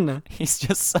man? He's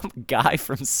just some guy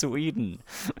from Sweden.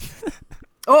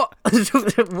 Oh,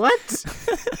 what?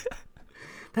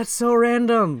 That's so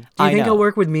random. Do you I think know. he'll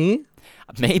work with me?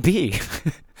 Maybe.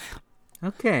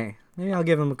 Okay, maybe I'll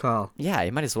give him a call. Yeah,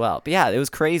 you might as well. But yeah, it was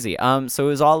crazy. So it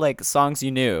was all like songs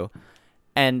you knew,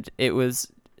 and it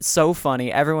was so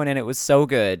funny. Everyone in it was so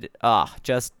good.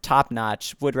 Just top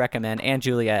notch. Would recommend. And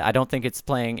Juliet. I don't think it's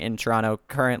playing in Toronto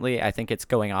currently. I think it's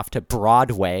going off to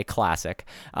Broadway. Classic.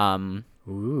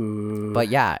 Ooh, But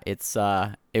yeah, it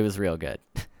was real good.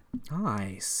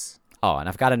 nice. Oh, and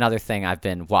I've got another thing I've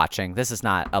been watching. This is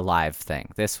not a live thing.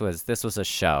 This was a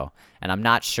show, and I'm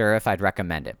not sure if I'd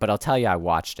recommend it, but I'll tell you I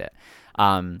watched it.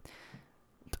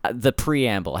 The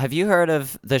preamble. Have you heard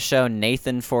of the show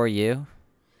Nathan For You?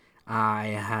 I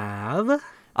have.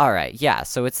 All right, yeah.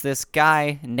 So it's this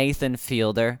guy Nathan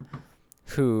Fielder,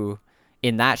 who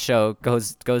in that show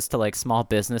goes to like small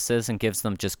businesses and gives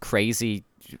them just crazy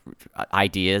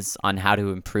ideas on how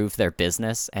to improve their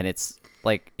business, and it's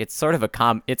sort of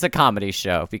it's a comedy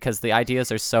show because the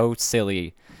ideas are so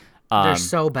silly. They're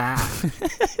so bad.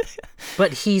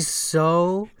 But he's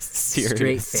so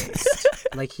Serious. straight-faced.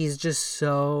 Like, he's just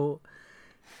so...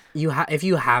 if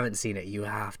you haven't seen it, you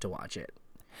have to watch it.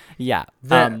 Yeah.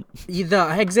 The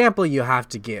example you have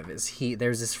to give is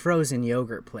there's this frozen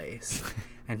yogurt place,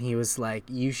 and he was like,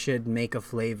 you should make a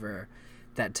flavor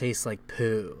that tastes like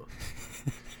poo.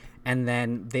 And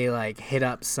then they like hit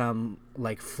up some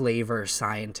like flavor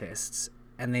scientists,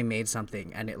 and they made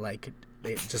something, and it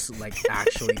just like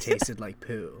actually tasted like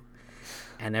poo.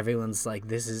 And everyone's like,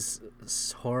 this is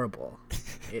horrible.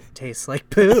 It tastes like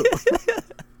poo.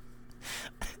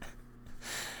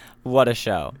 What a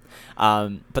show.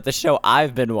 But the show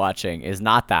I've been watching is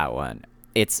not that one.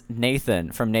 It's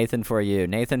Nathan from Nathan For You,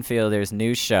 Nathan Fielder's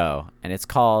new show, and it's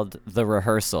called The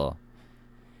Rehearsal.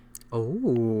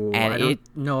 Oh, And I don't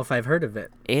know if I've heard of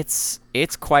it. It's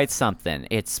quite something.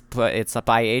 It's by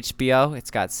HBO.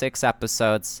 It's got 6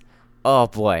 episodes. Oh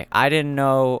boy, I didn't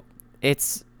know.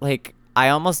 It's like I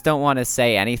almost don't want to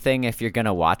say anything if you're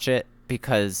gonna watch it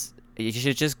because you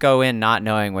should just go in not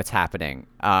knowing what's happening.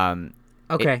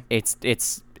 Okay. It's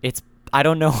I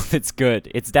don't know if it's good.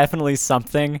 It's definitely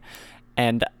something,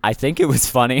 and I think it was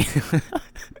funny.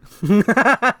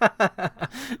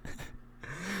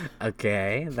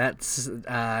 Okay, that's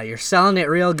you're selling it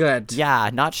real good.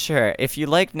 Yeah, not sure. If you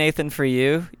like Nathan For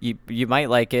You, you might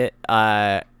like it.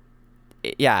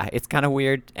 Yeah, it's kind of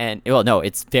weird, and well, no,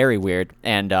 it's very weird,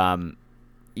 and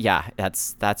yeah,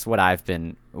 that's what I've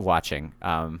been watching.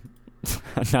 I'm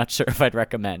not sure if I'd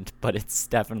recommend, but it's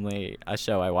definitely a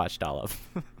show I watched all of.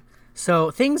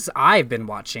 So, things I've been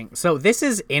watching. So, this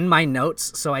is in my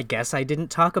notes, so I guess I didn't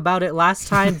talk about it last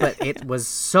time, but it was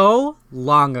so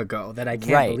long ago that I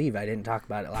can't believe I didn't talk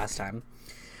about it last time.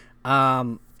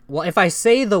 Well, if I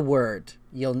say the word,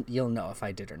 you'll know if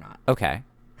I did or not. Okay.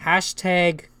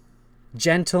 Hashtag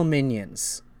Gentle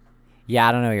Minions. Yeah,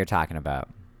 I don't know what you're talking about.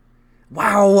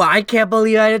 Wow, I can't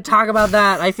believe I didn't talk about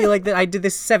that. I feel like that I did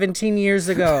this 17 years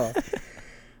ago.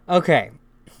 Okay,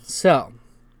 so...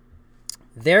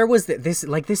 There was this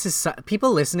is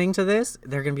people listening to this,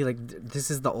 they're gonna be like,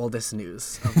 this is the oldest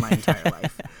news of my entire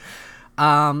life.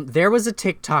 There was a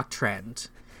TikTok trend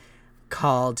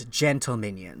called Gentle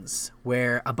Minions,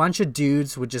 where a bunch of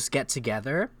dudes would just get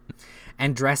together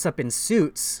and dress up in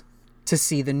suits to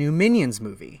see the new Minions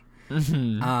movie.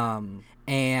 Mm-hmm.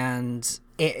 And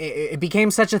it became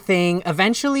such a thing.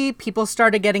 Eventually, people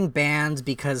started getting banned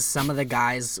because some of the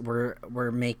guys were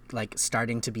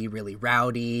starting to be really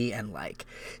rowdy and like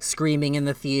screaming in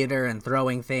the theater and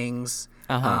throwing things.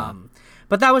 Uh-huh.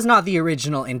 But that was not the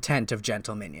original intent of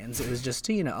Gentle Minions. It was just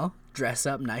to dress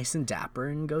up nice and dapper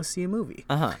and go see a movie.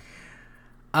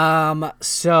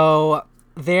 So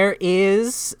there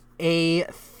is a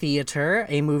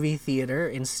movie theater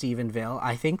in Stephenville.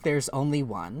 I think there's only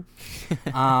one.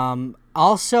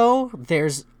 Also,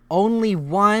 there's only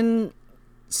one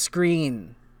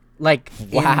screen, in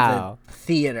the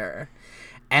theater,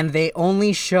 and they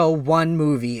only show one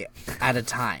movie at a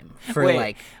time for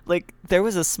Wait, there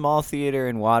was a small theater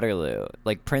in Waterloo,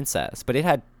 like Princess, but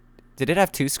did it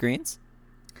have 2 screens?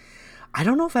 I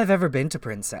don't know if I've ever been to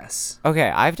Princess. Okay,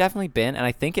 I've definitely been, and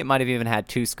I think it might have even had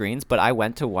 2 screens, but I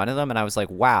went to one of them and I was like,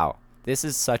 wow, this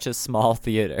is such a small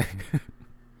theater.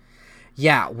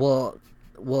 Yeah, well,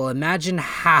 imagine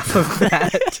half of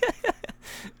that.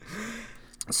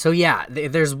 So yeah,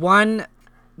 there's one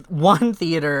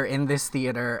theater in this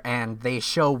theater, and they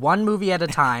show one movie at a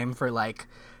time for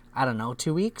I don't know,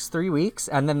 2 weeks, 3 weeks,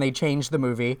 and then they changed the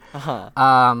movie.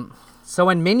 Uh-huh. So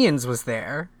when Minions was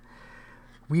there,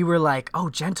 we were like, oh,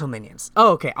 Gentle Minions.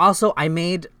 Oh, okay. Also, I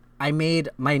made my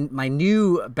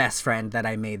new best friend that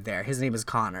I made there. His name is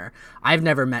Connor. I've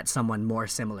never met someone more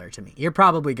similar to me. You're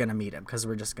probably gonna meet him because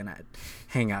we're just gonna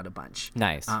hang out a bunch.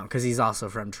 Nice. Because he's also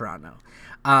from Toronto.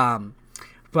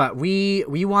 But we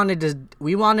wanted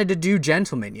to do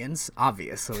Gentle Minions,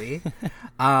 obviously.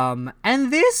 And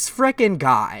this frickin'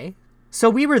 guy. So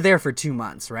we were there for 2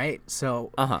 months, right?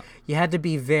 So you had to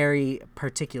be very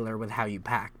particular with how you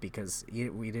pack because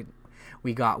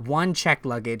we got 1 checked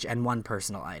luggage and 1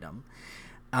 personal item.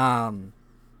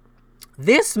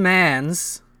 This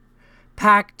man's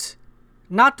packed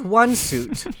not 1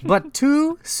 suit, but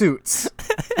 2 suits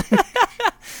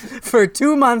for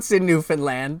 2 months in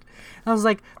Newfoundland. I was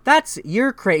like,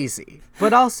 you're crazy.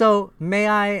 But also, may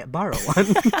I borrow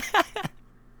one?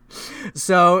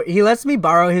 So he lets me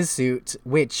borrow his suit,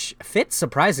 which fits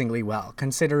surprisingly well,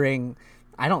 considering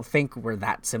I don't think we're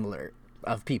that similar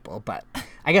of people, but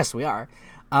I guess we are.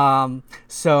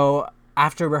 So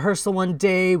after rehearsal one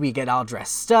day, we get all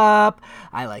dressed up.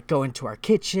 I go into our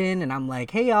kitchen and I'm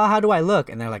like, hey y'all, how do I look?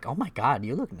 And they're like, oh my God,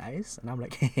 you look nice. And I'm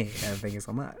like, hey, thank you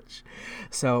so much.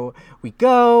 So we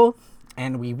go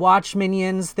and we watch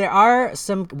Minions.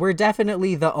 We're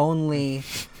definitely the only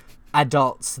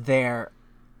adults there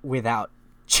without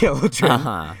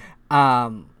children.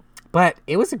 But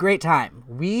it was a great time.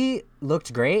 We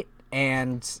looked great,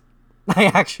 and I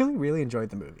actually really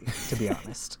enjoyed the movie, to be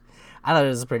honest. I thought it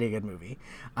was a pretty good movie.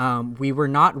 We were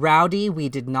not rowdy. We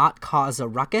did not cause a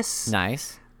ruckus.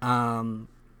 Nice. And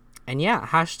yeah,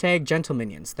 hashtag Gentle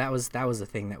Minions. That was the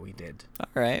thing that we did.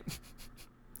 All right.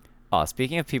 Oh,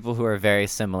 speaking of people who are very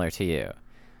similar to you,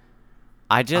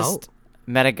 I just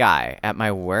met a guy at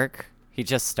my work. He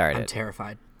just started. I'm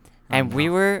terrified. And we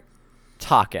were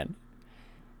talking.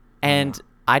 And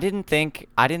I didn't think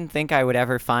I would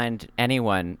ever find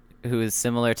anyone who is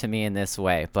similar to me in this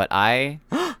way, but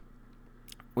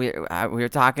we were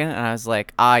talking and I was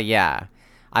like, yeah.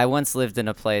 I once lived in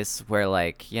a place where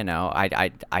I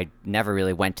never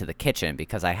really went to the kitchen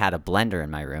because I had a blender in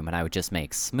my room and I would just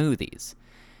make smoothies.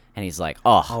 And he's like,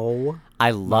 oh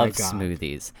I love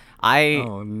smoothies. I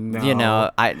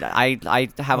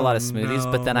have a lot of smoothies,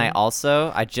 but then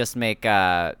I just make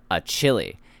a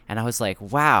chili. And I was like,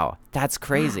 wow, that's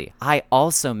crazy. I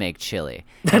also make chili.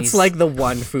 That's like the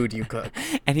one food you cook.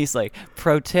 And he's like,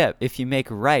 pro tip, if you make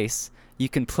rice, you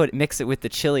can mix it with the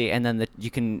chili, and then you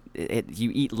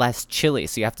eat less chili,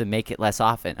 so you have to make it less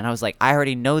often. And I was like, I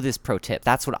already know this pro tip.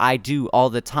 That's what I do all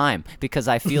the time because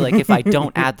I feel like if I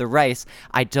don't add the rice,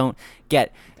 I don't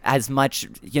get as much,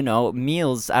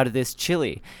 meals out of this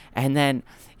chili. And then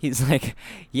he's like,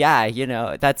 yeah,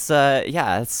 that's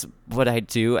what I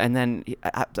do. And then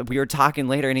we were talking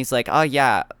later, and he's like, oh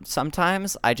yeah,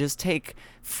 sometimes I just take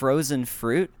frozen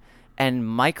fruit and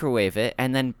microwave it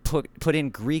and then put in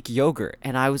Greek yogurt.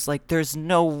 And I was like, there's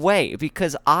no way,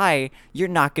 because you're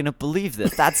not going to believe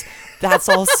this. That's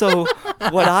also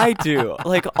what I do,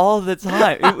 all the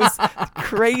time. It was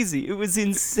crazy. It was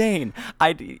insane.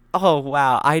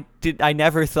 Wow. I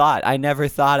never thought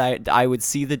I would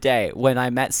see the day when I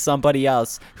met somebody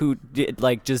else who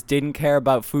just didn't care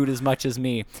about food as much as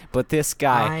me. But this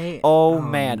guy,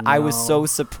 I was so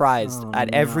surprised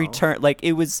at every turn.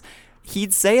 It was,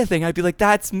 he'd say a thing, I'd be like,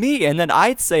 that's me. And then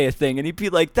I'd say a thing, and he'd be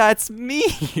like, that's me.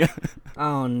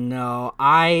 Oh, no.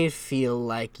 I feel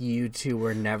like you two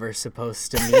were never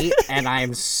supposed to meet, and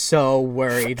I'm so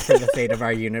worried for the fate of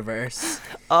our universe.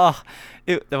 Oh,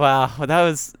 wow.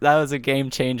 That was a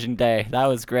game-changing day. That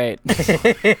was great.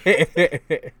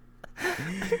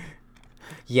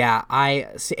 Yeah,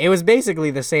 it was basically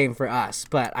the same for us,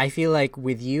 but I feel like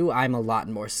with you, I'm a lot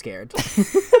more scared.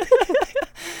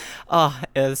 Oh,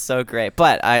 it was so great.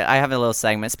 But I have a little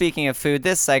segment. Speaking of food,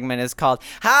 this segment is called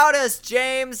How Does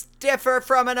James Differ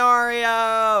from an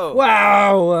Oreo?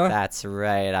 Wow. That's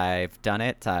right. I've done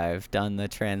it. I've done the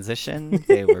transition.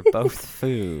 They were both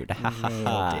food.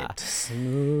 Nailed it.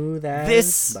 Smooth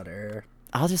as butter.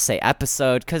 I'll just say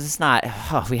episode because it's not.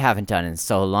 We haven't done it in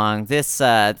so long. This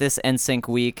NSYNC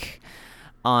week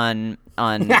on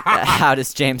How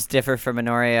Does James Differ from an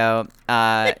Oreo?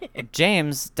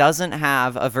 James doesn't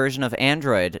have a version of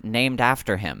Android named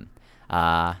after him.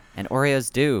 And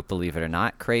Oreos do, believe it or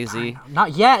not. Crazy.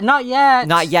 Not yet. Not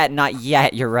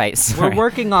yet. You're right. Sorry. We're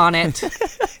working on it.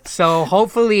 So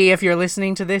hopefully if you're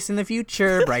listening to this in the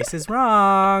future, Bryce is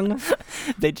wrong.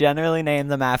 They generally name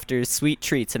them after sweet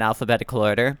treats in alphabetical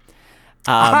order.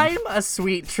 I'm a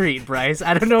sweet treat, Bryce.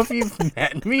 I don't know if you've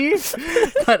met me,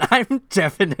 but I'm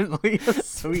definitely a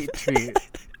sweet treat.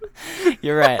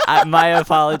 You're right. My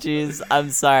apologies. I'm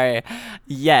sorry.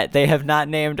 Yet they have not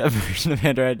named a version of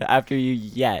Android after you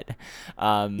yet.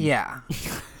 Yeah.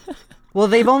 Well,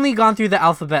 they've only gone through the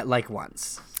alphabet like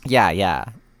once. Yeah.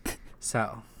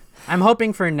 So, I'm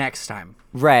hoping for next time.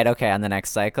 Right. Okay. On the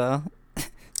next cycle.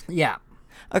 Yeah.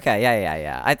 Okay.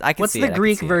 Yeah. I can What's see the it.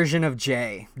 Greek version of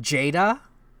J? Jada?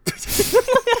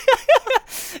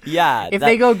 Yeah. If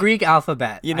they go Greek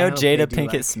alphabet. You know Jada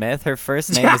Pinkett Smith? Her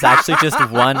first name is actually just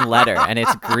one letter, and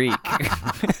it's Greek.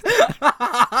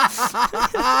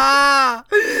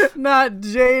 Not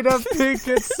Jada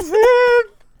Pinkett Smith.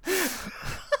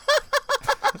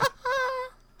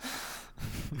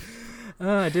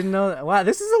 Oh, I didn't know that. Wow,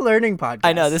 this is a learning podcast.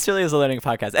 I know, this really is a learning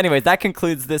podcast. Anyways, that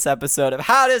concludes this episode of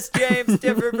How Does James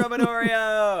Differ from an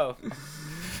Oreo?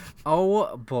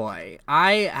 Oh boy,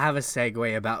 I have a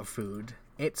segue about food.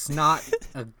 It's not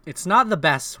the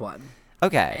best one.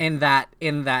 Okay. In that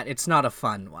it's not a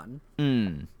fun one.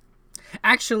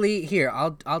 Actually, here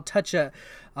I'll touch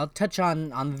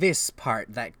on this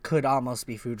part that could almost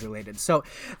be food related. So,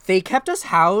 they kept us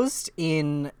housed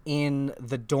in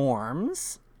the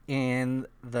dorms in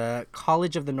the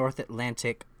College of the North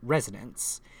Atlantic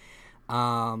residence.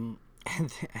 And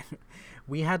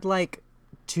we had like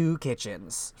 2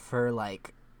 kitchens for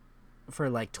like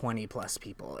 20 plus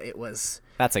people.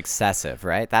 That's excessive,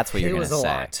 right? That's what you're going to say.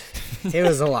 Lot. It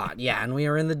was a lot. Yeah, and we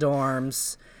were in the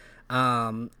dorms.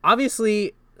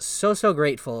 Obviously so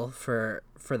grateful for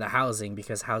the housing,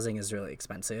 because housing is really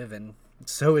expensive, and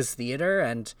so is theater,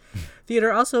 and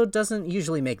theater also doesn't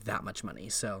usually make that much money.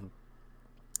 So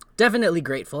definitely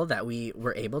grateful that we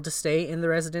were able to stay in the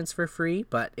residence for free,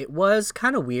 but it was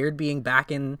kind of weird being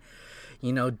back in,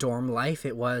 dorm life.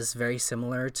 It was very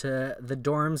similar to the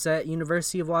dorms at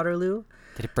University of Waterloo.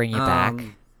 Did it bring you back?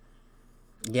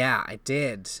 Yeah, it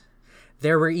did.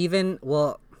 There were even,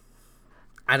 well,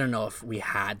 I don't know if we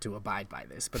had to abide by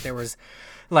this, but there was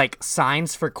like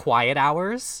signs for quiet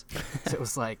hours. So it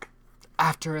was like,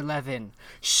 after 11,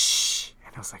 shh.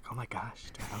 And I was like, oh my gosh,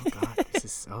 oh God,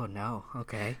 oh no,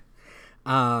 okay.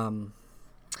 And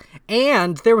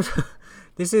there was,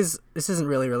 this isn't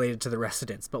really related to the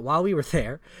residents, but while we were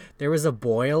there was a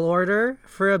boil order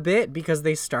for a bit because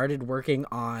they started working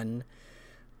on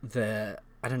the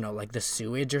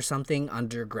sewage or something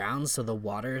underground, so the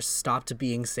water stopped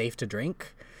being safe to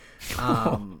drink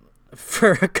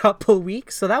for a couple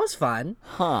weeks. So that was fun.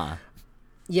 Huh.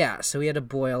 Yeah, so we had to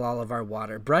boil all of our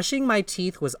water. Brushing my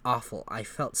teeth was awful. I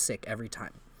felt sick every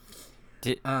time.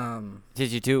 Did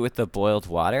you do it with the boiled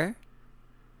water?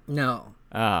 No.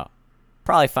 Oh.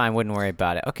 Probably fine. Wouldn't worry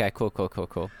about it. Okay, cool.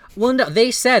 Well, no,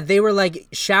 they said, they were like,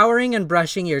 showering and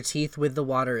brushing your teeth with the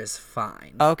water is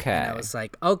fine. Okay. And I was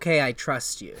like, okay, I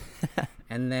trust you.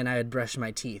 And then I would brush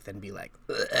my teeth and be like,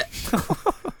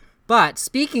 ugh. But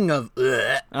speaking of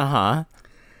ugh,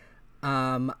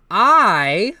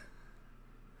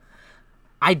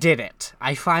 I did it.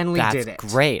 I finally did it.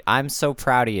 That's great. I'm so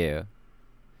proud of you.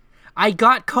 I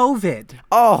got COVID.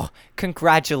 Oh,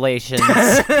 congratulations.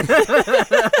 I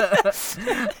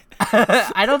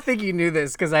don't think you knew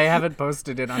this because I haven't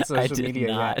posted it on social media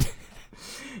yet.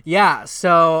 Yeah,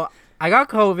 so I got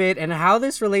COVID, and how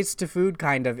this relates to food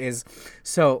kind of is,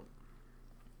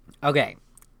 okay,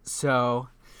 so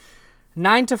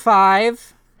 9 to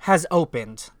 5 has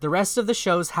opened. The rest of the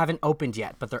shows haven't opened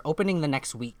yet, but they're opening the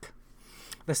next week.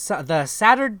 The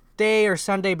Saturday or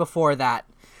Sunday before that,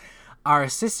 our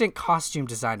assistant costume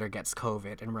designer gets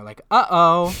COVID, and we're like,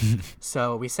 uh-oh.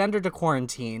 So we send her to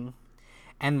quarantine,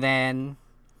 and then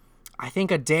I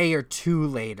think a day or 2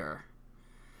 later,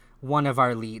 one of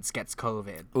our leads gets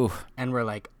COVID. Oof. And we're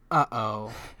like,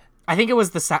 uh-oh. I think it was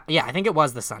the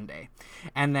Sunday.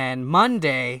 And then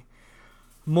Monday,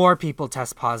 more people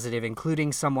test positive,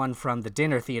 including someone from the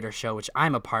dinner theater show, which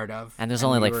I'm a part of. And there's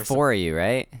only like 4 of you,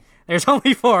 right? There's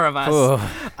only 4 of us.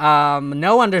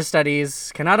 No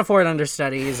understudies, cannot afford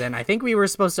understudies, and I think we were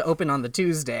supposed to open on the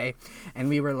Tuesday, and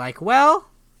we were like, well,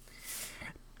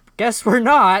 guess we're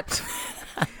not.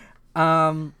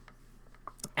 And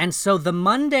so the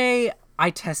Monday I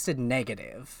tested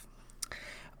negative,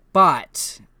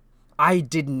 but I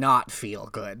did not feel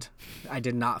good.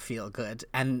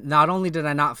 And not only did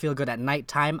I not feel good at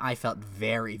nighttime, I felt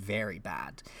very, very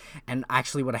bad. And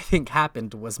actually what I think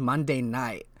happened was Monday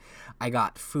night, I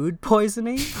got food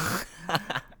poisoning.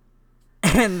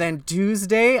 And then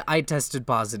Tuesday, I tested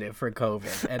positive for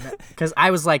COVID. And because I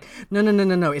was like,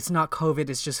 no, it's not COVID.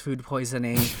 It's just food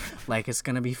poisoning. Like, it's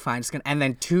going to be fine. And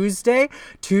then Tuesday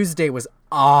was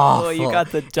awful. Oh, you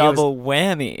got the double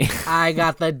whammy. I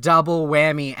got the double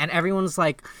whammy, and everyone's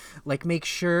like make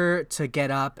sure to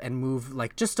get up and move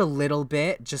like just a little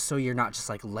bit, just so you're not just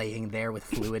like laying there with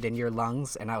fluid in your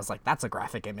lungs. And I was like, that's a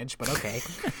graphic image, but okay.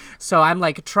 So I'm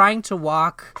like trying to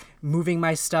walk, moving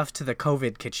my stuff to the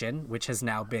COVID kitchen, which has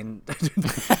now been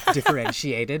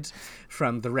differentiated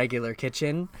from the regular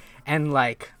kitchen, and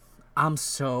like I'm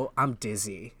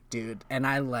dizzy, dude, and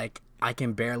I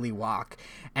can barely walk.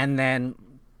 And then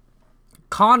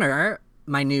Connor,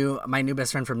 my new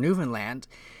best friend from Newfoundland,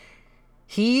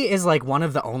 he is like one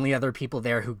of the only other people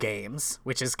there who games,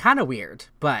 which is kind of weird,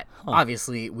 but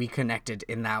obviously we connected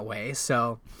in that way.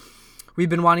 So we've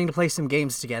been wanting to play some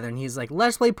games together, and he's like,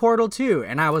 let's play Portal 2.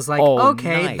 And I was like,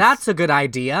 okay, nice. That's a good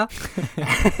idea.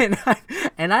 and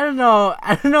I don't know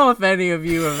if any of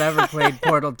you have ever played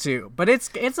Portal 2, but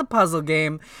it's a puzzle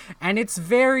game, and it's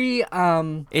very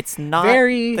it's not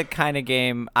the kind of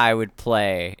game I would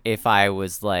play if I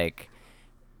was like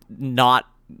not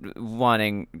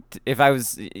wanting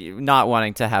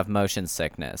to have motion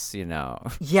sickness, you know.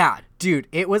 Yeah, dude,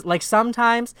 it was like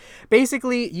sometimes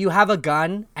basically you have a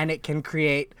gun and it can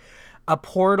create a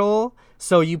portal,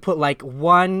 so you put like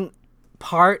one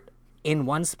part in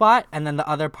one spot and then the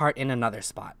other part in another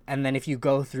spot, and then if you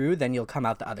go through, then you'll come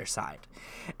out the other side.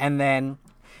 And then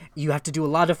you have to do a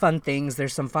lot of fun things.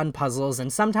 There's some fun puzzles,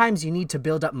 and sometimes you need to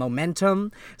build up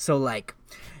momentum, so like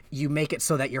you make it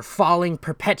so that you're falling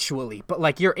perpetually, but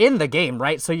like you're in the game,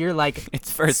 right? So you're like it's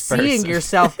first seeing person.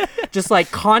 yourself just like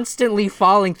constantly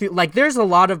falling through. Like there's a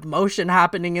lot of motion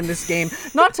happening in this game.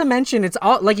 Not to mention it's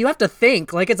all like you have to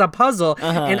think like it's a puzzle.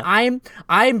 And I'm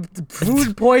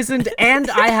food poisoned and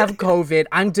I have COVID.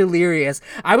 I'm delirious.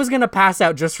 I was gonna pass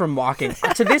out just from walking.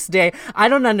 To this day, I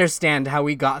don't understand how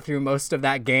we got through most of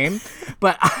that game,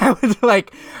 but I was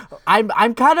like,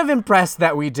 I'm kind of impressed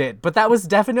that we did. But that was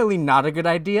definitely not a good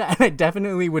idea, and I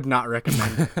definitely would not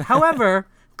recommend it. However,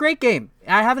 great game.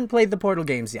 I haven't played the Portal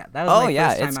games yet. That was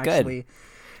my first time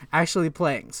actually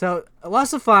playing. So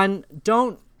lots of fun.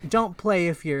 Don't play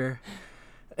if you're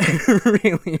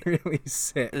really, really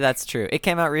sick. That's true. It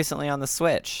came out recently on the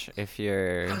Switch. If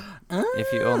you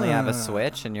only have a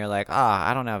Switch and you're like,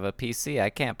 I don't have a PC, I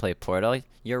can't play Portal.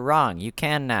 You're wrong. You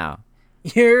can now.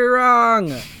 You're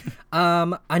wrong.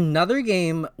 Another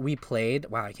game we played,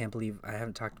 wow, I can't believe I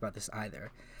haven't talked about this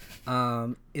either,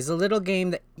 is a little game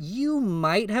that you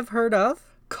might have heard of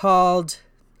called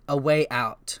A Way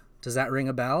Out. Does that ring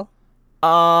a bell?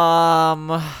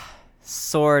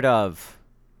 Sort of.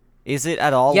 Is it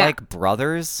at all like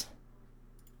Brothers?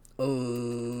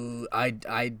 Oh,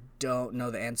 I don't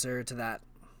know the answer to that.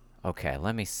 Okay,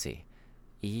 let me see.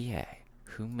 EA,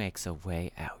 who makes A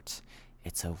Way Out?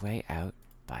 It's A Way Out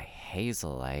by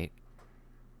Hazelight.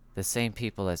 The same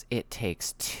people as It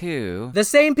Takes Two. The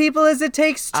same people as It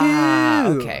Takes Two.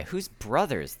 Okay. Who's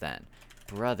Brothers then?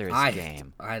 Brothers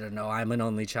game. I don't know. I'm an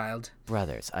only child.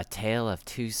 Brothers, A Tale of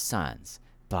Two Sons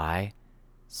by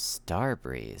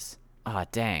Starbreeze.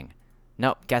 Dang.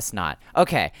 Nope, guess not.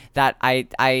 Okay, that I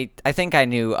think I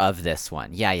knew of this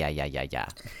one. Yeah.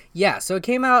 Yeah, so it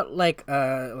came out like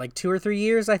 2 or 3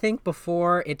 years, I think,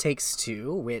 before It Takes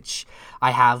Two, which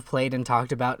I have played and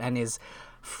talked about and is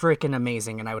freaking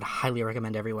amazing, and I would highly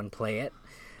recommend everyone play it.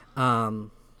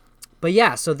 But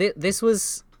yeah, so this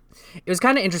was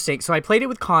kind of interesting. So I played it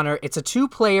with Connor. It's a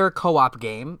 2-player co-op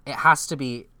game. It has to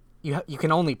be you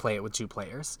can only play it with 2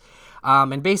 players,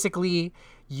 and basically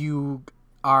you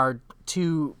are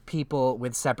 2 people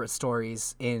with separate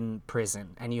stories in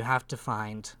prison, and you have to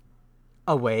find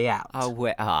a way out.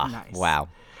 Nice. Wow.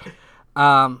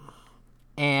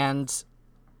 And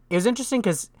it was interesting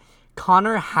because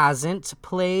Connor hasn't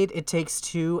played It Takes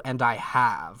Two, and I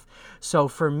have. So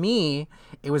for me,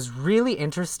 it was really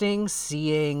interesting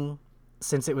seeing,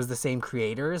 since it was the same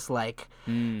creators, like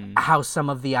how some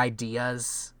of the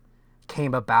ideas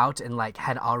came about and like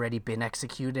had already been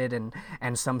executed,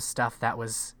 and some stuff that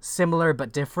was similar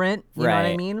but different. You know what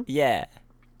I mean? Yeah.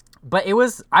 But I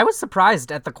was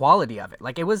surprised at the quality of it.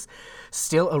 Like, it was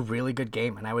still a really good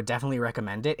game, and I would definitely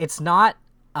recommend it. It's not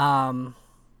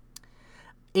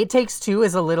It Takes Two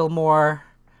is a little more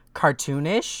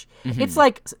cartoonish. Mm-hmm. It's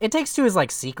like It Takes Two is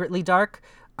like secretly dark,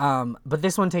 but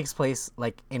this one takes place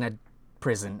like in a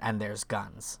prison and there's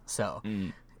guns. So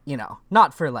you know,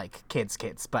 not for like kids,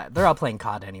 but they're all playing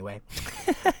COD anyway.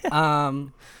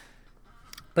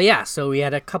 But yeah, so we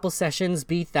had a couple sessions,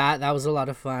 beat that. That was a lot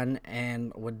of fun,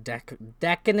 and would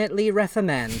definitely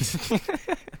recommend.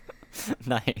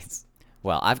 Nice.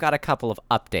 Well, I've got a couple of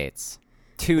updates.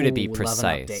 2 to be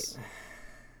precise.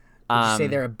 Would you say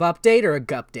they're a bupdate or a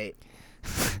gupdate?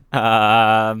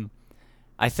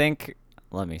 I think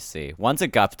Let me see. One's a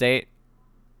Gupdate.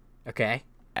 Okay.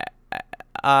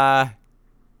 The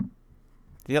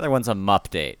other one's a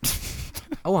Mupdate.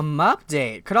 Oh, a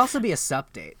Mupdate. Could also be a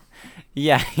Supdate.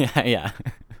 Yeah.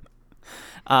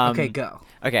 Okay, go.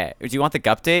 Okay, do you want the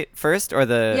Gupdate first or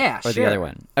the sure. the other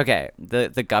one? Okay, the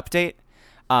Gupdate.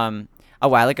 A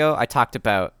while ago I talked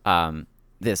about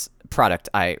this product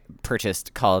I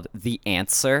purchased called The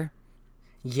Answer.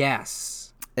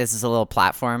 Yes. This is a little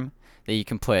platform that you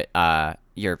can put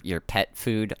your pet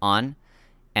food on,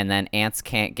 and then ants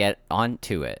can't get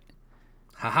onto it.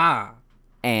 Haha.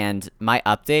 And my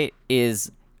update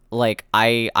is like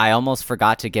I almost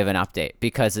forgot to give an update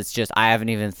because it's just I haven't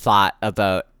even thought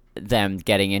about them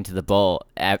getting into the bowl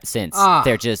since.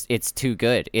 They're just it's too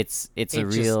good. It's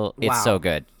so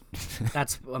good.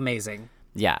 That's amazing.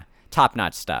 Yeah,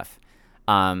 top-notch stuff.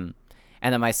 And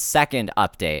then my second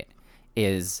update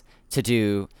is to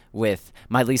do with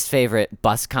my least favorite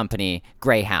bus company,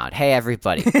 Greyhound. Hey,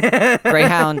 everybody.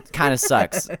 Greyhound kind of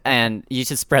sucks, and you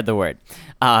should spread the word.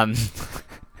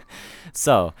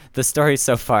 So the story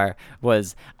so far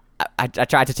was I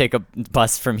tried to take a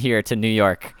bus from here to New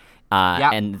York.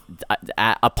 And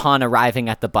upon arriving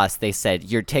at the bus, they said,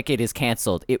 your ticket is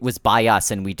canceled. It was by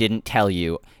us, and we didn't tell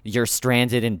you. You're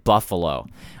stranded in Buffalo.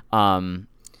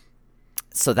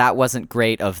 So that wasn't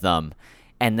great of them.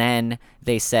 And then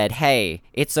they said, hey,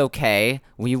 it's okay.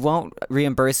 We won't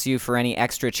reimburse you for any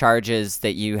extra charges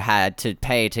that you had to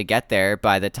pay to get there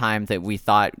by the time that we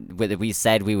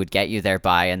said we would get you there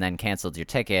by, and then canceled your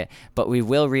ticket. But we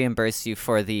will reimburse you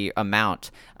for the amount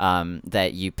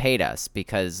that you paid us,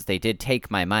 because they did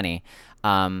take my money.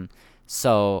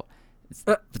 So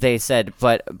they said,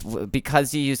 but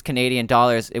because you use Canadian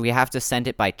dollars, we have to send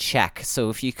it by check. So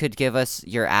if you could give us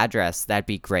your address, that'd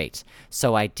be great.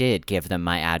 So I did give them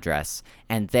my address,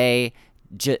 and they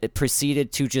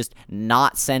proceeded to just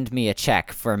not send me a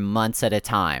check for months at a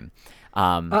time.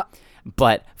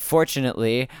 But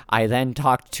fortunately, I then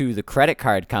talked to the credit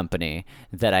card company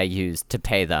that I used to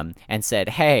pay them and said,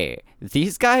 hey,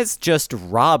 these guys just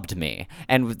robbed me.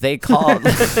 And they called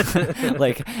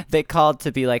they called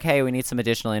to be like, hey, we need some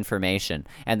additional information.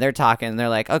 And they're talking, and they're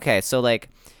like, okay, so like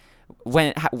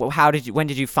when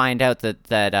did you find out that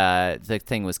the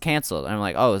thing was canceled? And I'm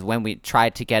like, oh, it was when we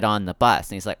tried to get on the bus.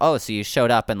 And he's like, oh, so you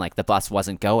showed up and like the bus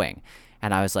wasn't going.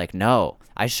 And I was like, no,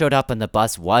 I showed up and the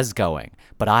bus was going,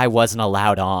 but I wasn't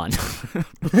allowed on.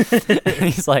 And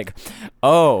he's like,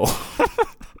 oh.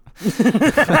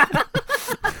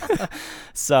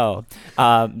 So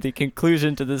the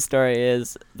conclusion to this story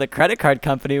is the credit card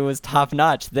company was top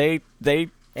notch. They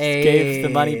gave the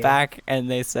money back, and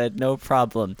they said no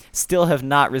problem. Still have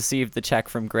not received the check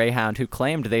from Greyhound, who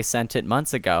claimed they sent it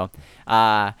months ago.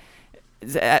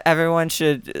 Everyone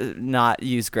should not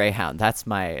use Greyhound. That's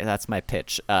my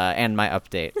pitch and my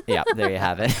update. Yeah, there you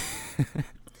have it.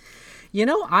 You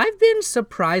know, I've been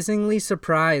surprisingly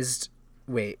surprised.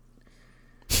 Wait.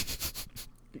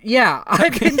 Yeah,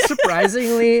 I've been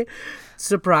surprisingly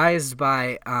surprised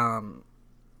by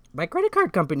credit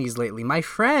card companies lately. My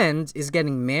friend is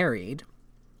getting married,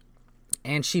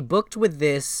 and she booked with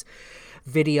this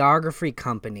videography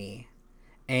company,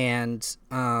 and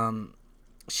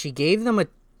she gave them a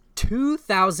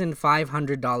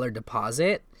 $2,500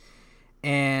 deposit,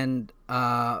 and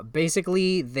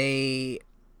basically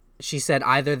she said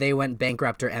either they went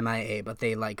bankrupt or MIA, but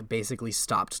they like basically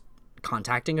stopped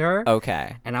contacting her.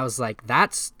 Okay. And I was like,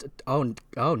 that's oh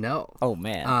no. Oh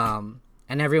man.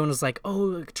 And everyone was like,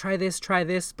 oh, try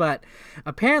this, but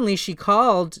apparently she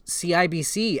called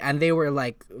CIBC, and they were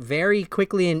like very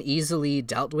quickly and easily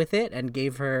dealt with it and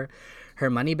gave her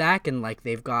money back, and like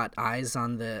they've got eyes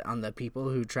on the people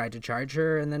who tried to charge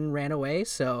her and then ran away.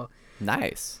 So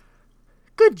nice.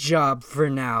 Good job for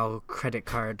now, credit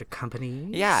card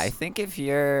companies. Yeah, I think if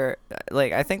you're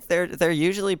like, I think they're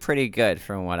usually pretty good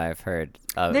from what I've heard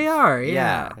of. They are,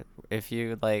 yeah. If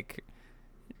you like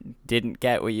didn't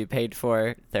get what you paid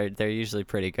for, they're usually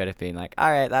pretty good at being like, all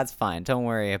right, that's fine, don't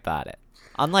worry about it.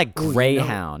 Unlike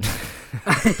Greyhound.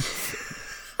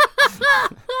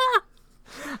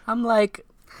 I'm like,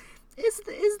 is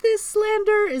this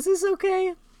slander? Is this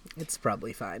okay? It's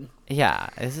probably fine. Yeah,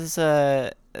 it's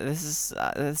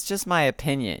just my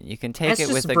opinion. You can take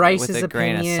it with a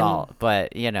grain of salt,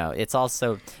 but you know, it's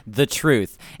also the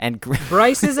truth. And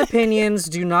Bryce's opinions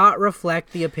do not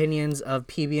reflect the opinions of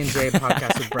PB&J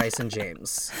podcast with Bryce and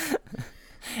James.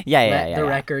 Yeah. The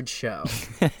record show.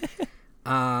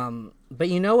 But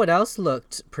you know what else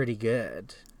looked pretty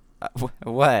good?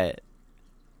 What?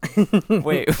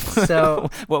 Wait. So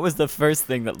what was the first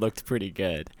thing that looked pretty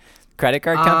good? Credit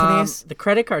card companies? The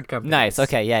credit card companies. Nice.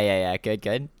 Okay. Yeah.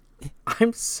 Good.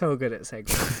 I'm so good at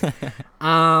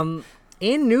segues.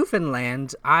 In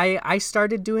Newfoundland, I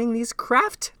started doing these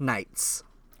craft nights.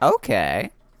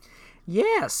 Okay.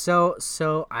 Yeah,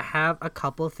 so I have a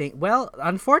couple things. Well,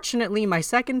 unfortunately, my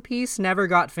second piece never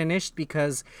got finished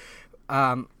because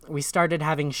we started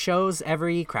having shows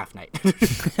every craft night.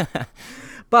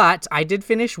 But I did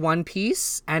finish one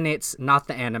piece, and it's not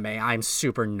the anime. I'm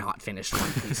super not finished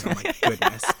One Piece. Oh my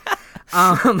goodness.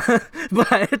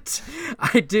 But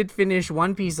I did finish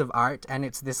one piece of art, and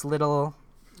it's this little.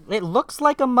 It looks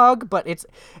like a mug, but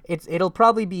it'll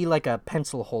probably be like a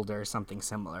pencil holder or something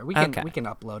similar. We can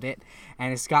upload it,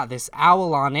 and it's got this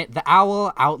owl on it. The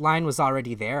owl outline was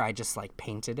already there. I just like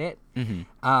painted it, and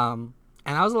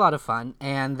that was a lot of fun.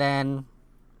 And then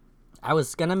I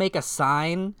was gonna make a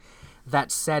sign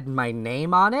that said my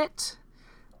name on it,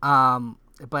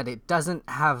 but it doesn't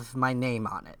have my name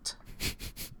on it.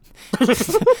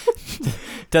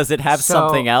 Does it have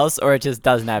something else, or it just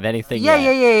doesn't have anything yet?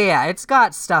 Yeah. It's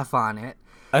got stuff on it.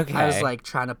 Okay. I was like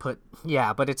trying to put,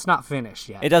 but it's not finished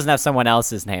yet. It doesn't have someone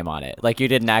else's name on it. Like you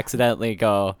didn't accidentally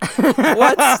go,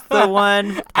 what's the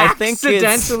one I think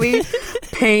accidentally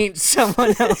paint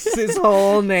someone else's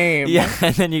whole name. Yeah,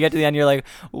 and then you get to the end, you're like,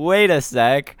 wait a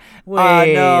sec.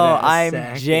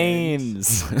 I'm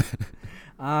James.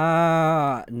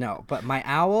 No, but my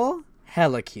owl,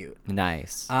 hella cute.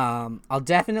 Nice. I'll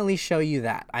definitely show you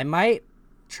that. I might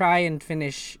try and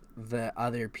finish the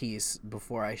other piece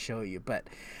before I show you, but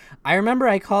I remember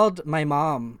I called my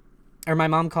mom, or my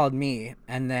mom called me,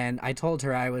 and then I told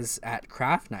her I was at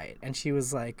craft night, and she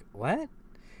was like, what?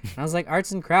 And I was like,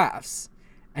 arts and crafts.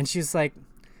 And she was like,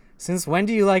 since when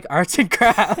do you like arts and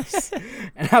crafts?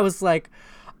 And I was like,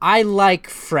 I like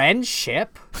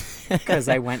friendship, because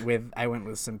I went with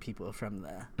some people from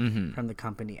the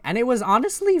company, and it was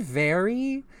honestly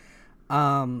very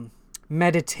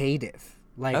meditative.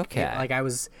 Like, I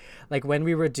was like, when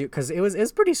we were because it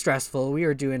was pretty stressful. We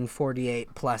were doing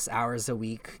 48 plus hours a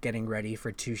week getting ready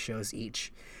for 2 shows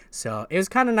each. So it was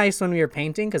kind of nice when we were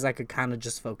painting, because I could kind of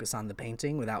just focus on the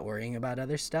painting without worrying about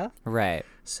other stuff. Right.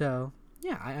 So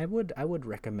yeah, I would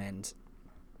recommend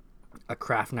a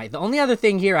craft night. The only other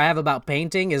thing here I have about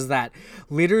painting is that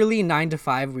literally 9 to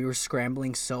 5 we were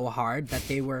scrambling so hard that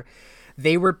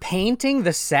they were painting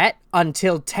the set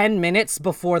until 10 minutes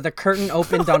before the curtain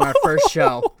opened on our first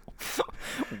show.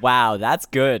 Wow, that's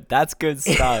good. That's good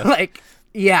stuff.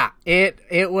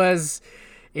 It was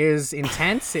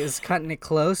intense. It was cutting it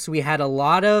close. We had a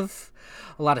lot of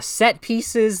set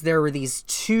pieces. There were these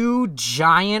 2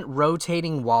 giant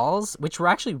rotating walls, which were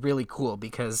actually really cool,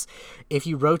 because if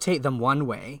you rotate them one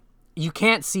way, you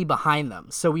can't see behind them.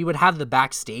 So we would have the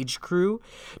backstage crew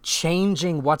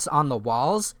changing what's on the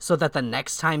walls so that the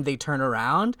next time they turn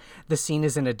around, the scene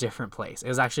is in a different place. It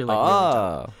was actually really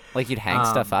dope. Like you'd hang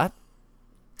stuff up?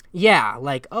 Yeah,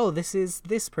 like, oh, this is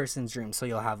this person's room, so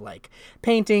you'll have like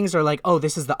paintings, or like, oh,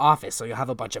 this is the office, so you'll have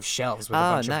a bunch of shelves with a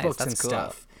bunch of books and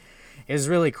stuff. It was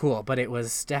really cool, but it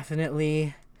was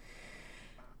definitely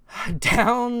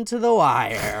down to the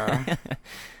wire.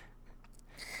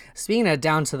 Speaking of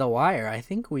down to the wire, I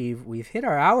think we've hit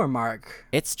our hour mark.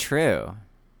 It's true.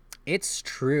 It's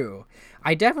true.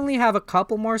 I definitely have a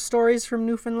couple more stories from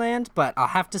Newfoundland, but I'll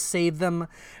have to save them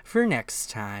for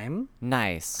next time.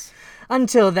 Nice.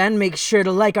 Until then, make sure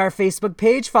to like our Facebook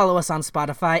page, follow us on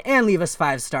Spotify, and leave us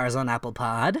 5 stars on Apple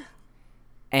Pod.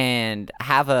 And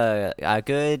have a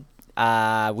good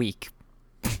week.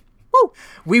 Woo!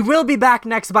 We will be back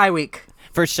next bye week.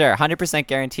 For sure. 100%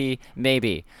 guarantee.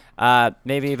 Maybe.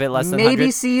 Maybe a bit less than 100.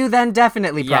 Maybe see you then,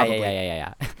 definitely, probably.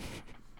 Yeah.